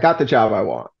 I got the job I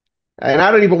want. And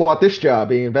I don't even want this job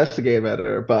being investigative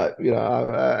editor, but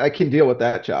I can deal with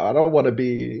that job. I don't want to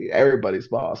be everybody's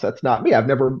boss. That's not me. I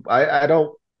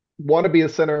don't want to be the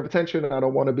center of attention. I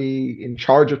don't want to be in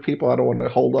charge of people. I don't want to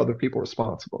hold other people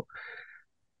responsible.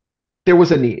 There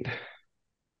was a need.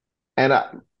 And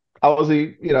I was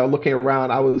looking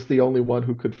around, I was the only one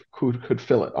who could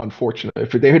fill it, unfortunately.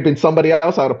 If there had been somebody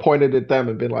else, I would have pointed at them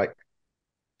and been like,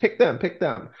 pick them, pick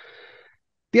them.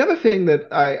 The other thing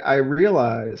that I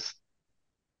realized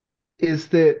is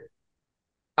that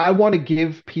I want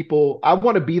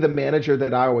to be the manager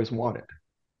that I always wanted,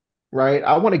 right?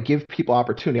 I want to give people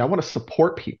opportunity. I want to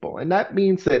support people. And that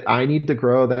means that I need to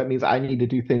grow. That means I need to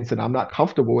do things that I'm not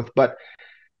comfortable with. But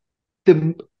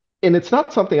the and it's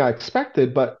not something I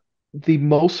expected, but the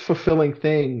most fulfilling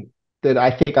thing that I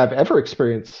think I've ever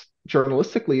experienced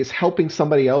journalistically is helping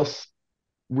somebody else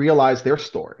realize their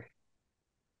story,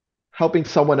 helping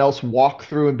someone else walk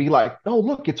through and be like, oh,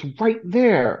 look, it's right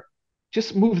there.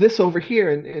 Just move this over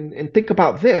here and think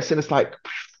about this. And it's like,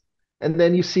 and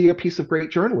then you see a piece of great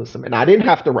journalism. And I didn't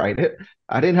have to write it.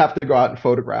 I didn't have to go out and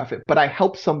photograph it, but I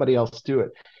helped somebody else do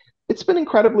it. It's been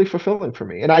incredibly fulfilling for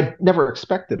me. And I never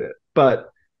expected it. But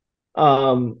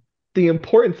the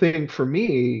important thing for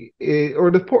me is,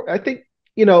 I think,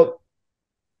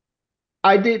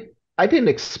 I didn't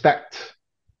expect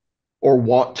or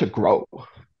want to grow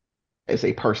as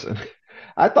a person.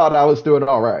 I thought I was doing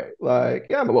all right. Like,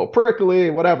 yeah, I'm a little prickly,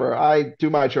 whatever. I do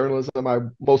my journalism. I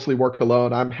mostly work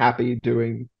alone. I'm happy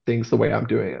doing things the way I'm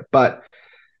doing it. But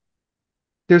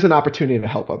there's an opportunity to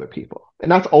help other people.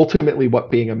 And that's ultimately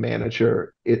what being a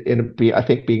manager, I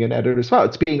think being an editor as well,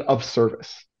 it's being of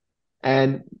service.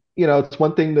 And, it's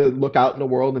one thing to look out in the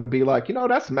world and be like,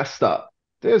 that's messed up.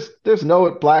 There's no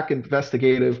black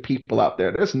investigative people out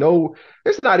there. There's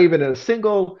not even a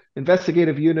single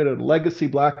investigative unit of legacy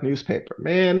black newspaper.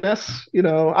 Man, I'm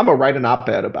gonna write an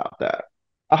op-ed about that.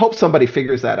 I hope somebody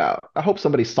figures that out. I hope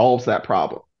somebody solves that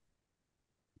problem.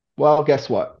 Well, guess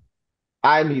what?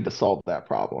 I need to solve that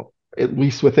problem, at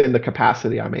least within the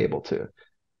capacity I'm able to.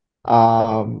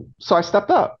 So I stepped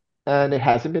up, and it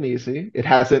hasn't been easy. It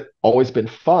hasn't always been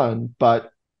fun,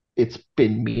 but it's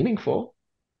been meaningful.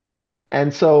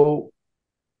 And so,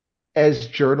 as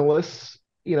journalists,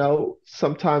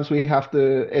 sometimes we have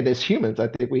to, and as humans, I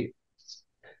think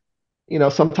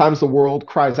sometimes the world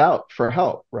cries out for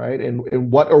help, right?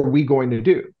 And what are we going to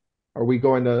do? Are we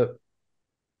going to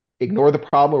ignore the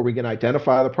problem? Are we going to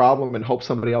identify the problem and hope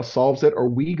somebody else solves it? Or are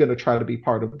we going to try to be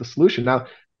part of the solution? Now,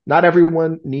 not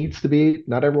everyone in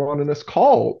this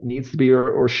call needs to be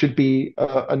or should be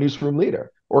a newsroom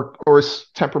leader or is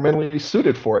temperamentally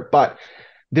suited for it. But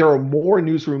there are more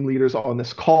newsroom leaders on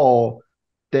this call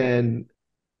than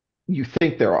you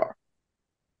think there are.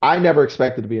 I never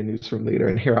expected to be a newsroom leader,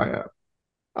 and here I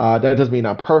am. That doesn't mean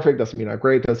I'm perfect. Doesn't mean I'm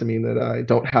great. Doesn't mean that I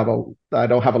don't have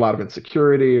a lot of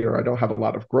insecurity or I don't have a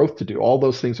lot of growth to do. All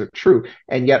those things are true,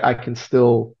 and yet I can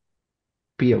still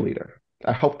be a leader.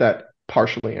 I hope that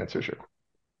partially answers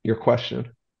your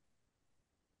question.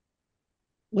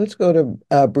 Let's go to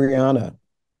Brianna.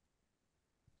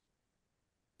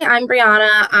 I'm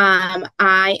Brianna.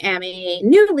 I am a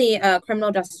newly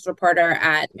criminal justice reporter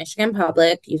at Michigan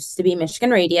Public, used to be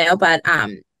Michigan Radio, but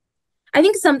I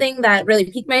think something that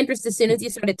really piqued my interest as soon as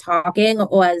you started talking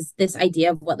was this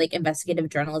idea of what like investigative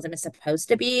journalism is supposed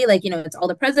to be. Like, it's all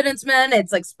the president's men,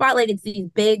 it's like Spotlight, it's these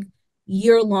big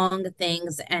year-long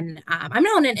things. And I'm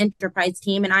now on an enterprise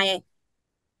team, and I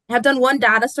have done one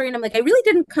data story, and I'm like, I really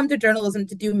didn't come to journalism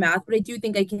to do math, but I do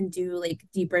think I can do like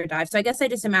deeper dive. So I guess I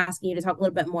just am asking you to talk a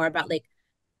little bit more about like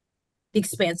the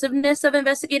expansiveness of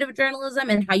investigative journalism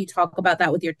and how you talk about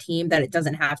that with your team, that it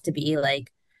doesn't have to be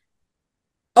like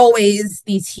always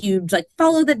these huge, like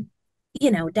follow the,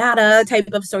 data type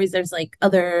of stories. There's like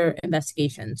other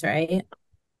investigations, right?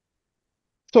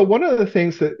 So one of the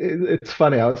things that it's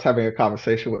funny, I was having a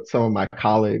conversation with some of my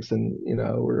colleagues, and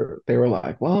they were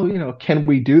like, "Well, can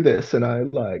we do this?" And I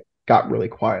like got really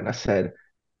quiet, and I said,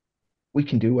 "We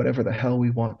can do whatever the hell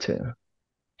we want to.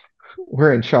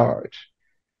 We're in charge.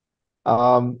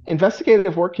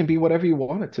 Investigative work can be whatever you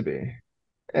want it to be,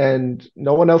 and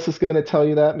no one else is going to tell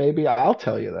you that. Maybe I'll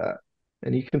tell you that."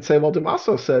 And you can say, "Well,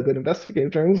 Damaso said that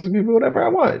investigative journalism can be whatever I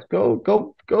want.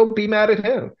 Go be mad at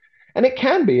him." And it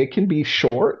can be. It can be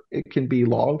short. It can be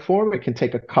long form. It can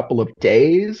take a couple of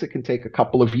days. It can take a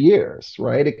couple of years,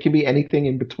 right? It can be anything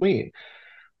in between.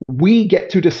 We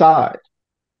get to decide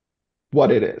what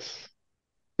it is.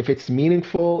 If it's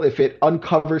meaningful, if it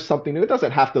uncovers something new, it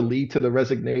doesn't have to lead to the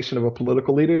resignation of a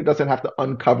political leader. It doesn't have to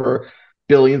uncover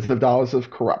billions of dollars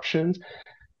of corruption.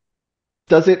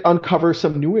 Does it uncover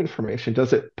some new information?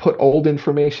 Does it put old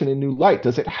information in new light?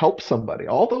 Does it help somebody?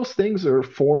 All those things are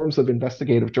forms of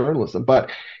investigative journalism.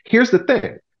 But here's the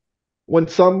thing. When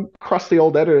some crusty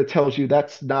old editor tells you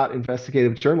that's not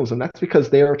investigative journalism, that's because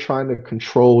they're trying to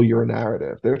control your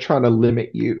narrative. They're trying to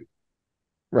limit you,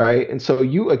 right? And so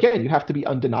you have to be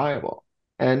undeniable.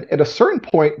 And at a certain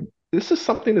point, this is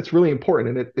something that's really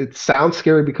important. And it sounds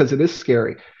scary because it is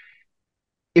scary.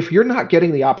 If you're not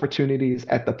getting the opportunities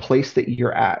at the place that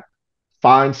you're at,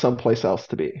 find someplace else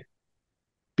to be,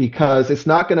 because it's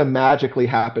not going to magically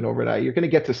happen overnight. You're going to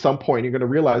get to some point, you're going to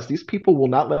realize these people will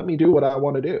not let me do what I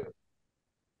want to do.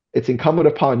 It's incumbent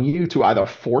upon you to either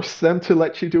force them to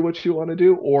let you do what you want to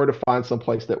do or to find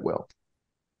someplace that will.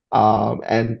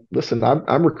 And listen,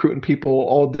 I'm recruiting people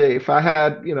all day. If I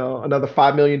had, another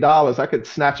 $5 million, I could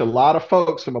snatch a lot of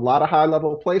folks from a lot of high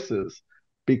level places,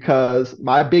 because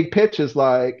my big pitch is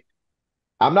like,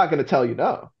 I'm not going to tell you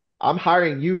no. I'm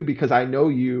hiring you because I know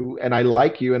you and I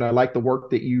like you and I like the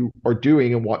work that you are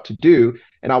doing and want to do,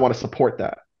 and I want to support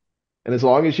that. And as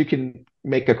long as you can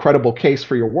make a credible case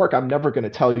for your work, I'm never going to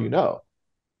tell you no.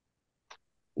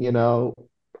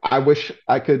 I wish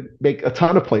I could make a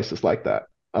ton of places like that.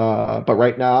 But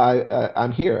right now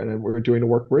I'm here and we're doing the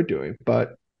work we're doing.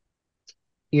 But,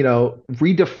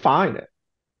 redefine it.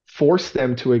 Force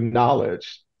them to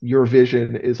acknowledge your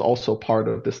vision is also part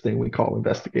of this thing we call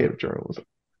investigative journalism.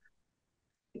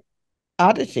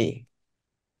 Odyssey.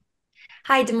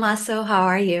 Hi, Damaso. How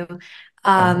are you?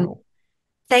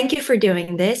 Thank you for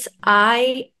doing this.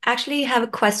 I actually have a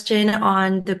question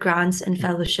on the grants and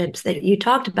fellowships that you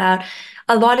talked about.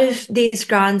 A lot of these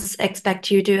grants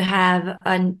expect you to have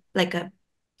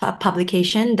a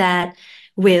publication that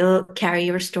will carry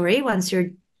your story once you're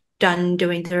done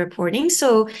doing the reporting.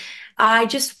 So I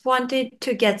just wanted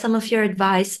to get some of your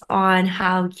advice on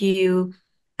how you,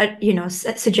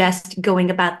 suggest going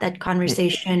about that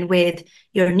conversation with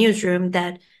your newsroom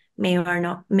that may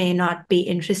not be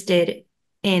interested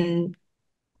in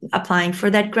applying for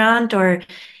that grant, or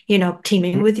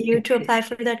teaming with you to apply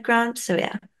for that grant. So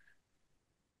yeah.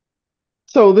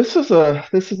 So this is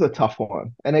a tough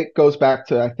one, and it goes back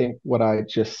to, I think, what I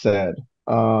just said.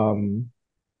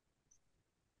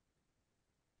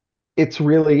 It's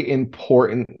really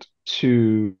important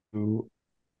to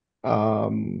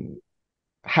um,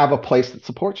 have a place that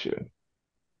supports you,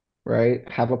 right?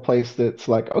 Have a place that's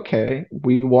like, okay,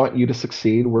 we want you to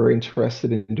succeed. We're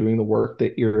interested in doing the work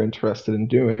that you're interested in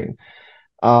doing.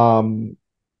 Um,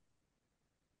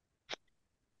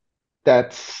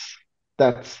 that's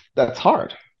that's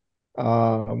hard.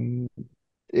 Um,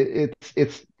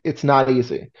 it's not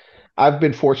easy. I've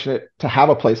been fortunate to have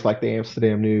a place like the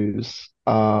Amsterdam News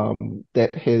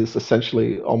that has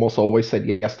essentially almost always said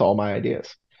yes to all my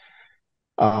ideas.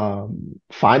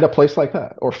 Find a place like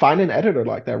that, or find an editor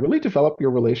like that. Really develop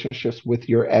your relationships with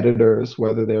your editors,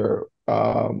 whether they're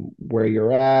where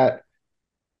you're at,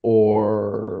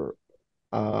 or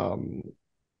um,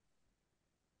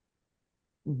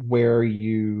 where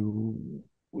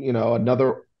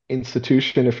another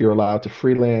institution if you're allowed to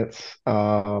freelance.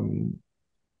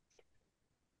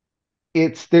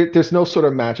 There's no sort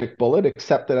of magic bullet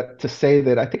except that to say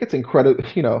that I think it's incredible,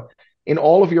 in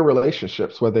all of your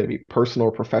relationships, whether it be personal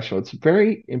or professional, it's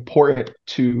very important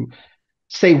to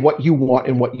say what you want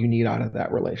and what you need out of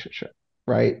that relationship,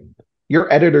 right?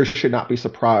 Your editors should not be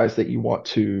surprised that you want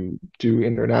to do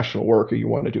international work or you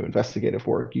want to do investigative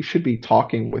work. You should be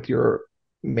talking with your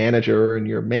manager and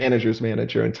your manager's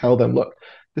manager and tell them, look,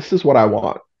 this is what I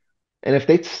want. And if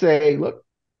they say, look,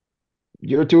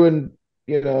 you're doing,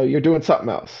 you're doing something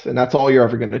else and that's all you're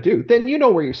ever going to do, then you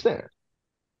know where you stand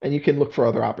and you can look for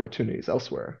other opportunities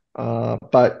elsewhere.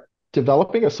 But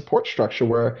developing a support structure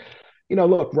where,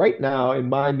 look, right now in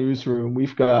my newsroom,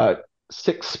 we've got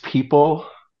 6 people.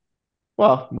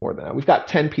 Well, more than that. We've got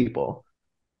 10 people,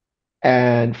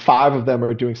 and 5 of them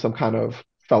are doing some kind of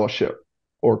fellowship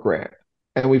or grant.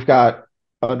 And we've got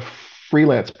a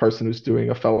freelance person who's doing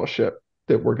a fellowship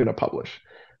that we're going to publish.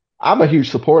 I'm a huge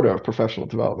supporter of professional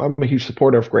development. I'm a huge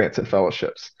supporter of grants and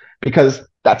fellowships because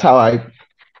that's how I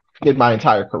did my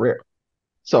entire career.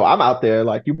 So I'm out there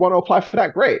like, you want to apply for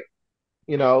that? Great.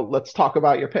 Let's talk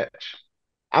about your pitch.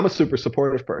 I'm a super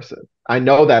supportive person. I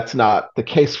know that's not the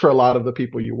case for a lot of the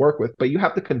people you work with, but you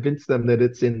have to convince them that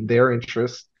it's in their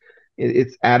interest.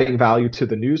 It's adding value to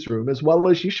the newsroom, as well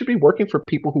as you should be working for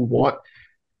people who want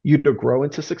you to grow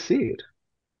and to succeed.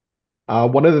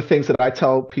 One of the things that I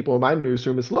tell people in my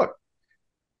newsroom is, look,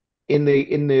 in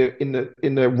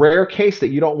the rare case that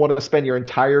you don't want to spend your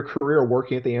entire career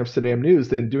working at the Amsterdam News,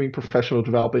 then doing professional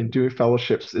development and doing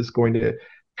fellowships is going to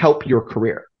help your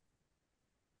career.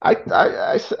 I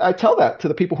tell that to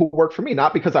the people who work for me,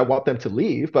 not because I want them to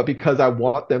leave, but because I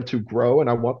want them to grow and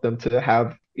I want them to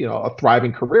have, a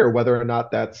thriving career, whether or not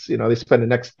that's, they spend the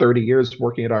next 30 years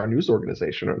working at our news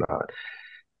organization or not.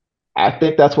 I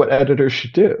think that's what editors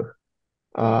should do.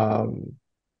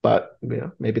 But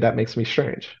maybe that makes me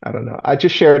strange. I don't know. I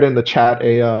just shared in the chat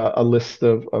a list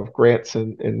of grants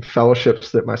and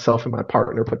fellowships that myself and my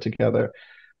partner put together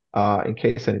in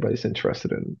case anybody's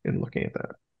interested in looking at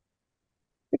that.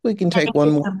 I think we can take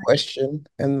one more question,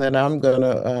 and then I'm going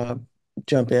to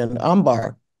jump in.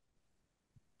 Ambar.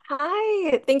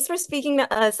 Hi, thanks for speaking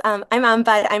to us. I'm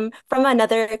Ambad. I'm from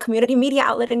another community media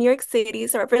outlet in New York City,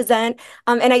 so represent.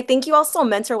 And I think you also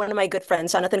mentor one of my good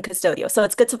friends, Jonathan Custodio. So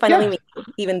it's good to finally meet you,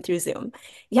 even through Zoom.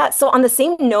 Yeah, so on the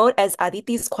same note as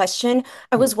Aditi's question,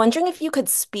 I was wondering if you could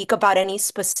speak about any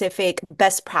specific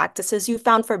best practices you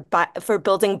found for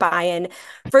building buy-in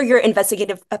for your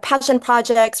investigative passion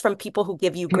projects from people who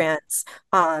give you grants.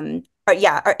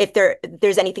 Or if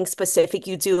there's anything specific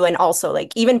you do, and also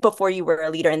like even before you were a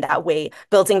leader in that way,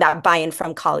 building that buy-in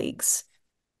from colleagues.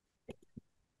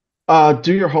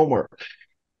 Do your homework.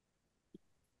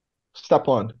 Step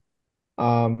one.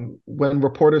 When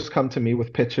reporters come to me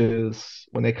with pitches,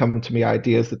 when they come to me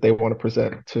ideas that they want to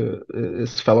present to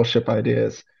as fellowship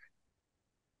ideas,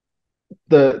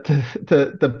 the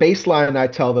baseline I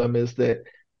tell them is that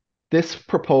this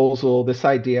proposal, this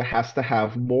idea has to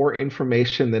have more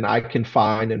information than I can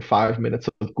find in 5 minutes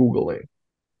of Googling.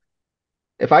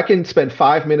 If I can spend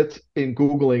 5 minutes in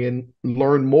Googling and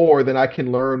learn more than I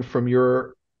can learn from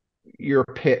your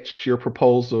pitch, your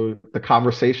proposal, the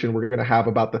conversation we're going to have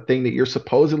about the thing that you're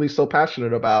supposedly so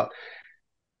passionate about,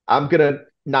 I'm going to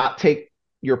not take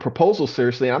your proposal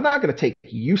seriously. And I'm not going to take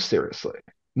you seriously,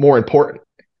 more important.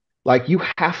 Like you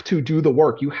have to do the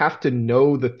work. You have to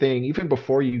know the thing even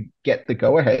before you get the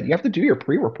go ahead. You have to do your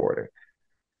pre-reporting.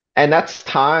 And that's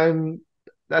time,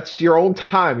 that's your own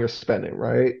time you're spending,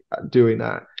 right? Doing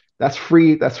that. That's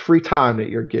free time that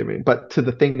you're giving, but to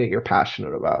the thing that you're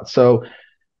passionate about. So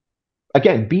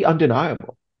again, be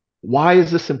undeniable. Why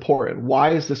is this important? Why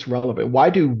is this relevant?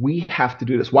 Why do we have to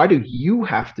do this? Why do you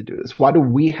have to do this? Why do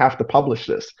we have to publish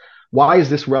this? Why is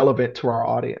this relevant to our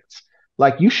audience?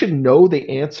 Like you should know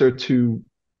the answer to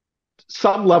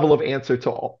some level of answer to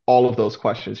all of those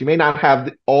questions. You may not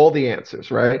have all the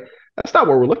answers, right? That's not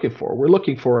what we're looking for. We're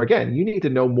looking for, again, you need to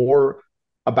know more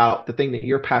about the thing that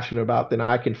you're passionate about than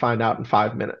I can find out in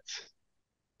 5 minutes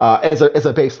as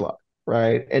a baseline,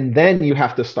 right? And then you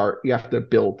have to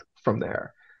build from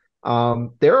there.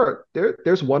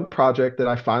 There's one project that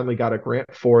I finally got a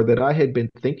grant for that I had been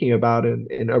thinking about and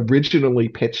originally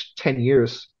pitched 10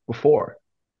 years before.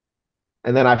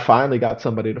 And then I finally got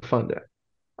somebody to fund it.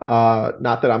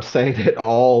 Not that I'm saying that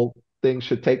all things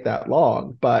should take that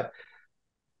long, but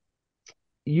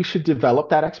you should develop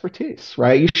that expertise,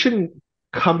 right? You shouldn't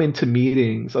come into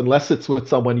meetings unless it's with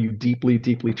someone you deeply,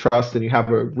 deeply trust and you have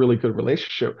a really good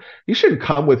relationship. You shouldn't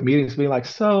come with meetings being like,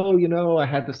 so, I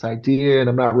had this idea and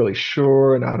I'm not really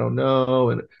sure and I don't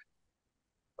know. And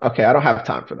okay, I don't have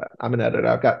time for that. I'm an editor.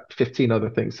 I've got 15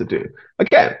 other things to do.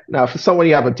 Again, now if it's someone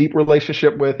you have a deep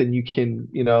relationship with and you can,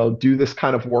 do this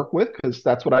kind of work with, because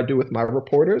that's what I do with my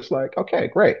reporters, like, okay,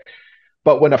 great.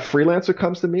 But when a freelancer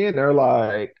comes to me and they're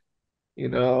like,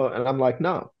 and I'm like,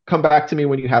 no, come back to me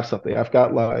when you have something. I've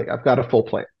got a full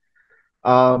plan.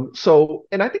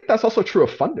 And I think that's also true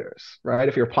of funders, right?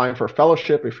 If you're applying for a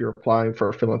fellowship, if you're applying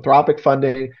for philanthropic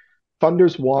funding,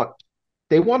 funders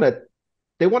they want to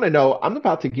they want to know, I'm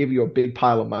about to give you a big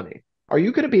pile of money. Are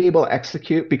you going to be able to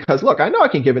execute? Because look, I know I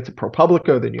can give it to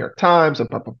ProPublica, the New York Times, and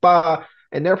blah, blah, blah,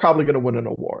 and they're probably going to win an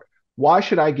award. Why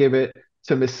should I give it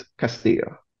to Miss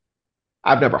Castillo?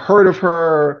 I've never heard of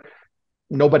her.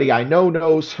 Nobody I know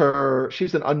knows her.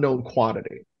 She's an unknown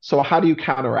quantity. So how do you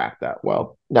counteract that?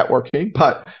 Well, networking,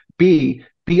 but be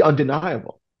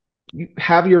undeniable. You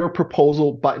have your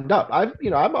proposal buttoned up. I'm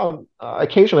on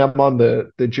occasionally I'm on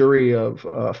the jury of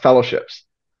fellowships,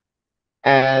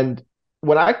 and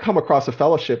when I come across a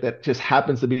fellowship that just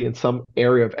happens to be in some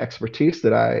area of expertise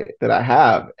that I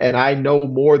have, and I know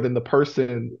more than the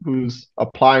person who's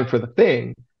applying for the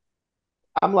thing,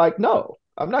 I'm like, no,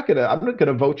 I'm not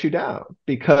gonna vote you down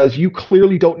because you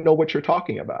clearly don't know what you're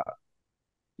talking about.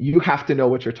 You have to know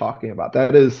what you're talking about.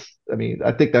 That is, I mean,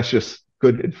 I think that's just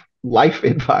good life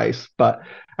advice, but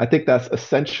I think that's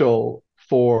essential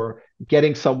for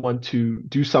getting someone to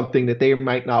do something that they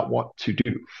might not want to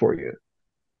do for you.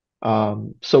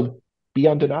 So be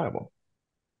undeniable.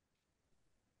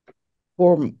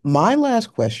 For my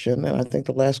last question, and I think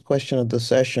the last question of the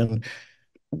session,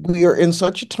 we are in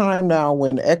such a time now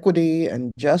when equity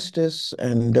and justice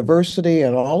and diversity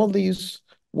and all of these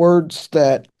words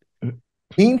that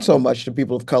mean so much to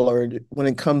people of color when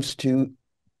it comes to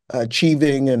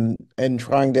achieving and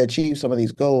trying to achieve some of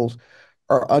these goals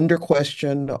are under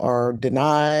question, are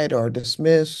denied, or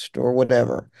dismissed, or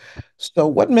whatever. So,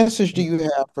 what message do you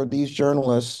have for these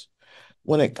journalists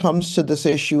when it comes to this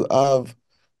issue of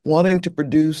wanting to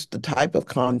produce the type of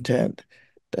content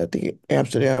that the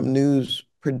Amsterdam News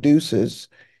produces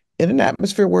in an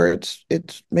atmosphere where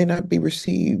it may not be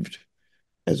received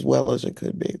as well as it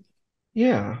could be?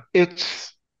 Yeah,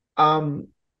 it's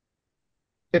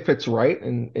if it's right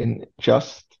and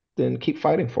just, then keep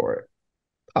fighting for it.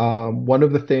 One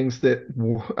of the things that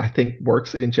I think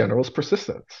works in general is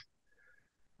persistence,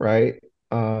 right?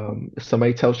 If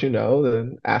somebody tells you no,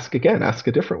 then ask again, ask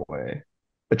a different way,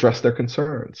 address their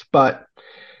concerns. But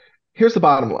here's the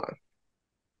bottom line.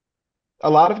 A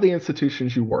lot of the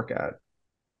institutions you work at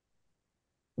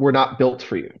were not built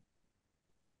for you.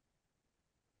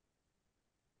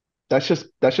 That's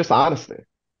just honesty.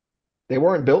 They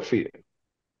weren't built for you.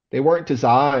 They weren't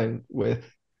designed with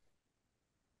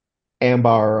Amber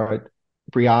or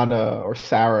Brianna or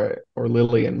Sarah or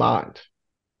Lily in mind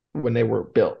when they were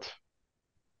built.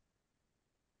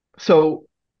 So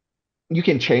you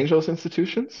can change those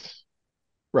institutions,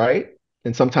 right?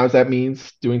 And sometimes that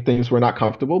means doing things we're not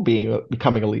comfortable,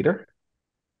 becoming a leader,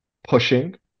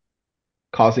 pushing,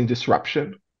 causing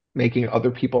disruption, making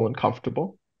other people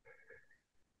uncomfortable.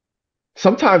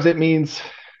 Sometimes it means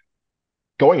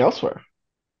going elsewhere.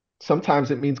 Sometimes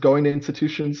it means going to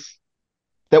institutions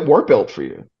that were built for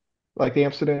you, like the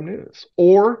Amsterdam News,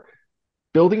 or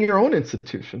building your own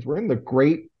institutions. We're in the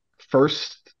great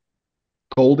first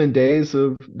golden days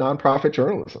of nonprofit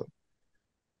journalism.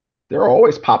 They're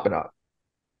always popping up.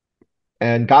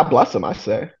 And God bless them, I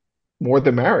say. more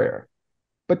the merrier.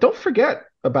 But don't forget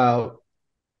about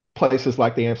places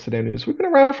like the Amsterdam News. We've been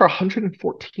around for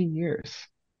 114 years,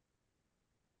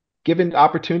 giving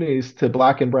opportunities to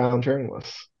Black and brown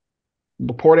journalists,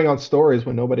 reporting on stories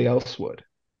when nobody else would.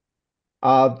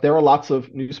 There are lots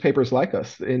of newspapers like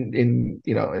us in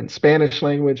Spanish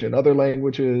language and other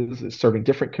languages, serving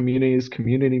different communities,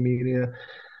 community media.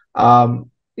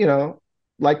 Um, you know,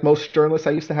 like most journalists,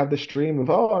 I used to have this dream of,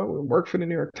 oh, I will work for the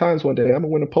New York Times one day. I'm gonna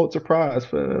win a Pulitzer Prize.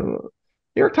 But New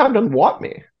York Times doesn't want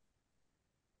me.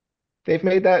 They've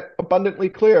made that abundantly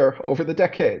clear over the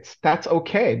decades. That's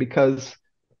okay because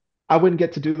I wouldn't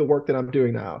get to do the work that I'm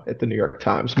doing now at the New York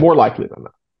Times, more likely than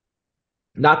not.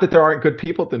 Not that there aren't good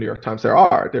people at the New York Times. There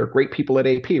are. There are great people at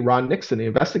AP. Ron Nixon, the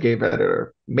investigative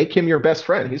editor, make him your best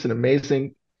friend. He's an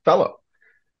amazing fellow,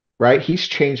 right? He's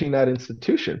changing that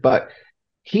institution. But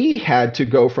he had to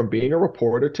go from being a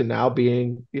reporter to now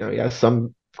being, he has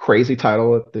some crazy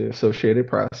title at the Associated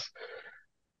Press.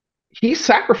 He's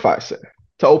sacrificing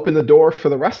to open the door for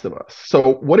the rest of us.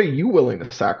 So what are you willing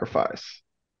to sacrifice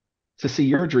to see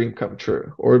your dream come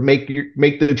true, or make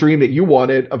the dream that you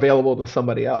wanted available to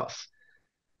somebody else?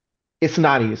 It's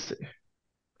not easy.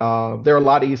 There are a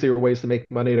lot easier ways to make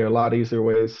money. There are a lot easier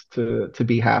ways to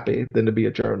be happy than to be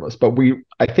a journalist. But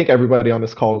I think everybody on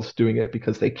this call is doing it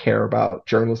because they care about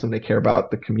journalism. They care about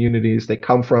the communities they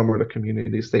come from or the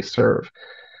communities they serve.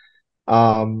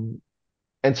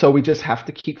 And so we just have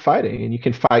to keep fighting. And you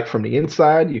can fight from the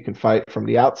inside. You can fight from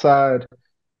the outside.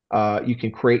 You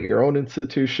can create your own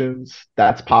institutions.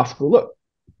 That's possible. Look,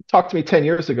 talk to me 10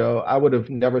 years ago, I would have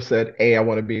never said, A, I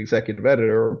want to be executive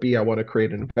editor, or B, I want to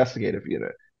create an investigative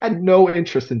unit. I had no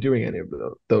interest in doing any of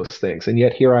those things. And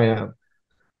yet here I am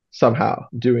somehow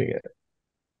doing it.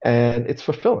 And it's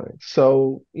fulfilling.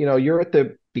 So, you're at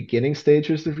the beginning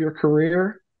stages of your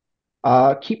career.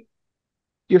 Keep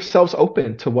yourselves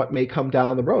open to what may come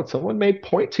down the road. Someone may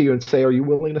point to you and say, are you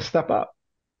willing to step up?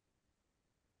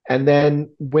 And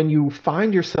then when you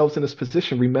find yourselves in this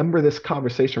position, remember this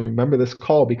conversation, remember this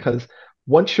call, because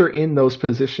once you're in those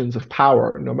positions of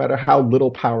power, no matter how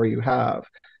little power you have,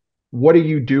 what are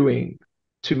you doing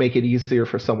to make it easier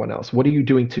for someone else? What are you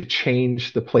doing to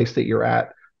change the place that you're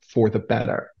at for the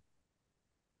better?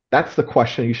 That's the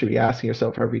question you should be asking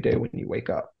yourself every day when you wake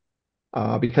up,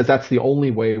 because that's the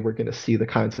only way we're going to see the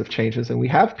kinds of changes. And we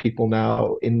have people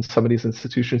now in some of these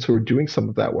institutions who are doing some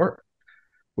of that work,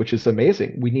 which is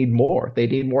amazing. We need more. They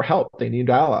need more help. They need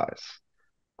allies.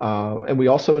 And we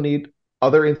also need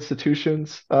other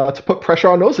institutions to put pressure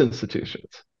on those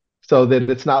institutions so that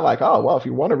it's not like, oh, well, if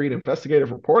you want to read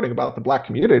investigative reporting about the Black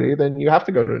community, then you have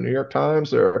to go to the New York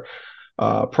Times or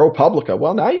ProPublica.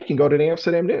 Well, now you can go to the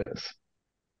Amsterdam News.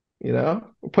 We're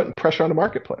putting pressure on the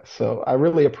marketplace. So I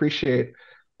really appreciate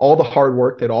all the hard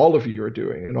work that all of you are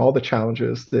doing and all the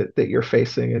challenges that you're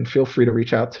facing. And feel free to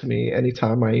reach out to me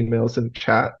anytime. My email's in the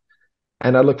chat.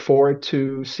 And I look forward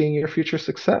to seeing your future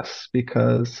success,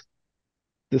 because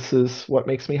this is what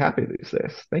makes me happy these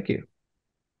days. Thank you.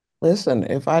 Listen,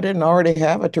 if I didn't already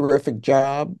have a terrific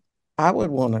job, I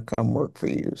would want to come work for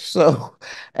you. So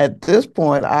at this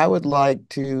point, I would like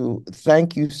to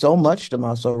thank you so much,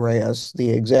 Damaso Reyes, the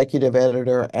executive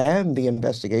editor and the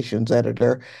investigations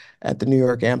editor at the New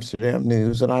York Amsterdam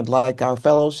News. And I'd like our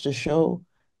fellows to show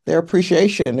their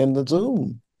appreciation in the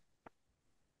Zoom.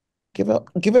 Give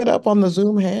it up on the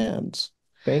Zoom hands.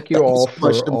 Thank you Thank all so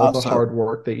much, for all the Damaso. hard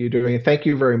work that you're doing. And thank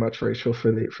you very much, Rachel,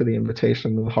 for the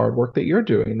invitation and the hard work that you're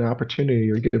doing, the opportunity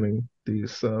you're giving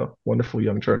these wonderful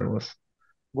young journalists.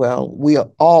 Well, we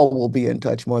all will be in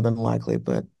touch more than likely,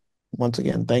 but once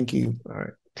again, thank you. All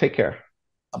right. Take care.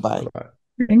 Bye-bye.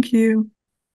 Bye-bye. Thank you.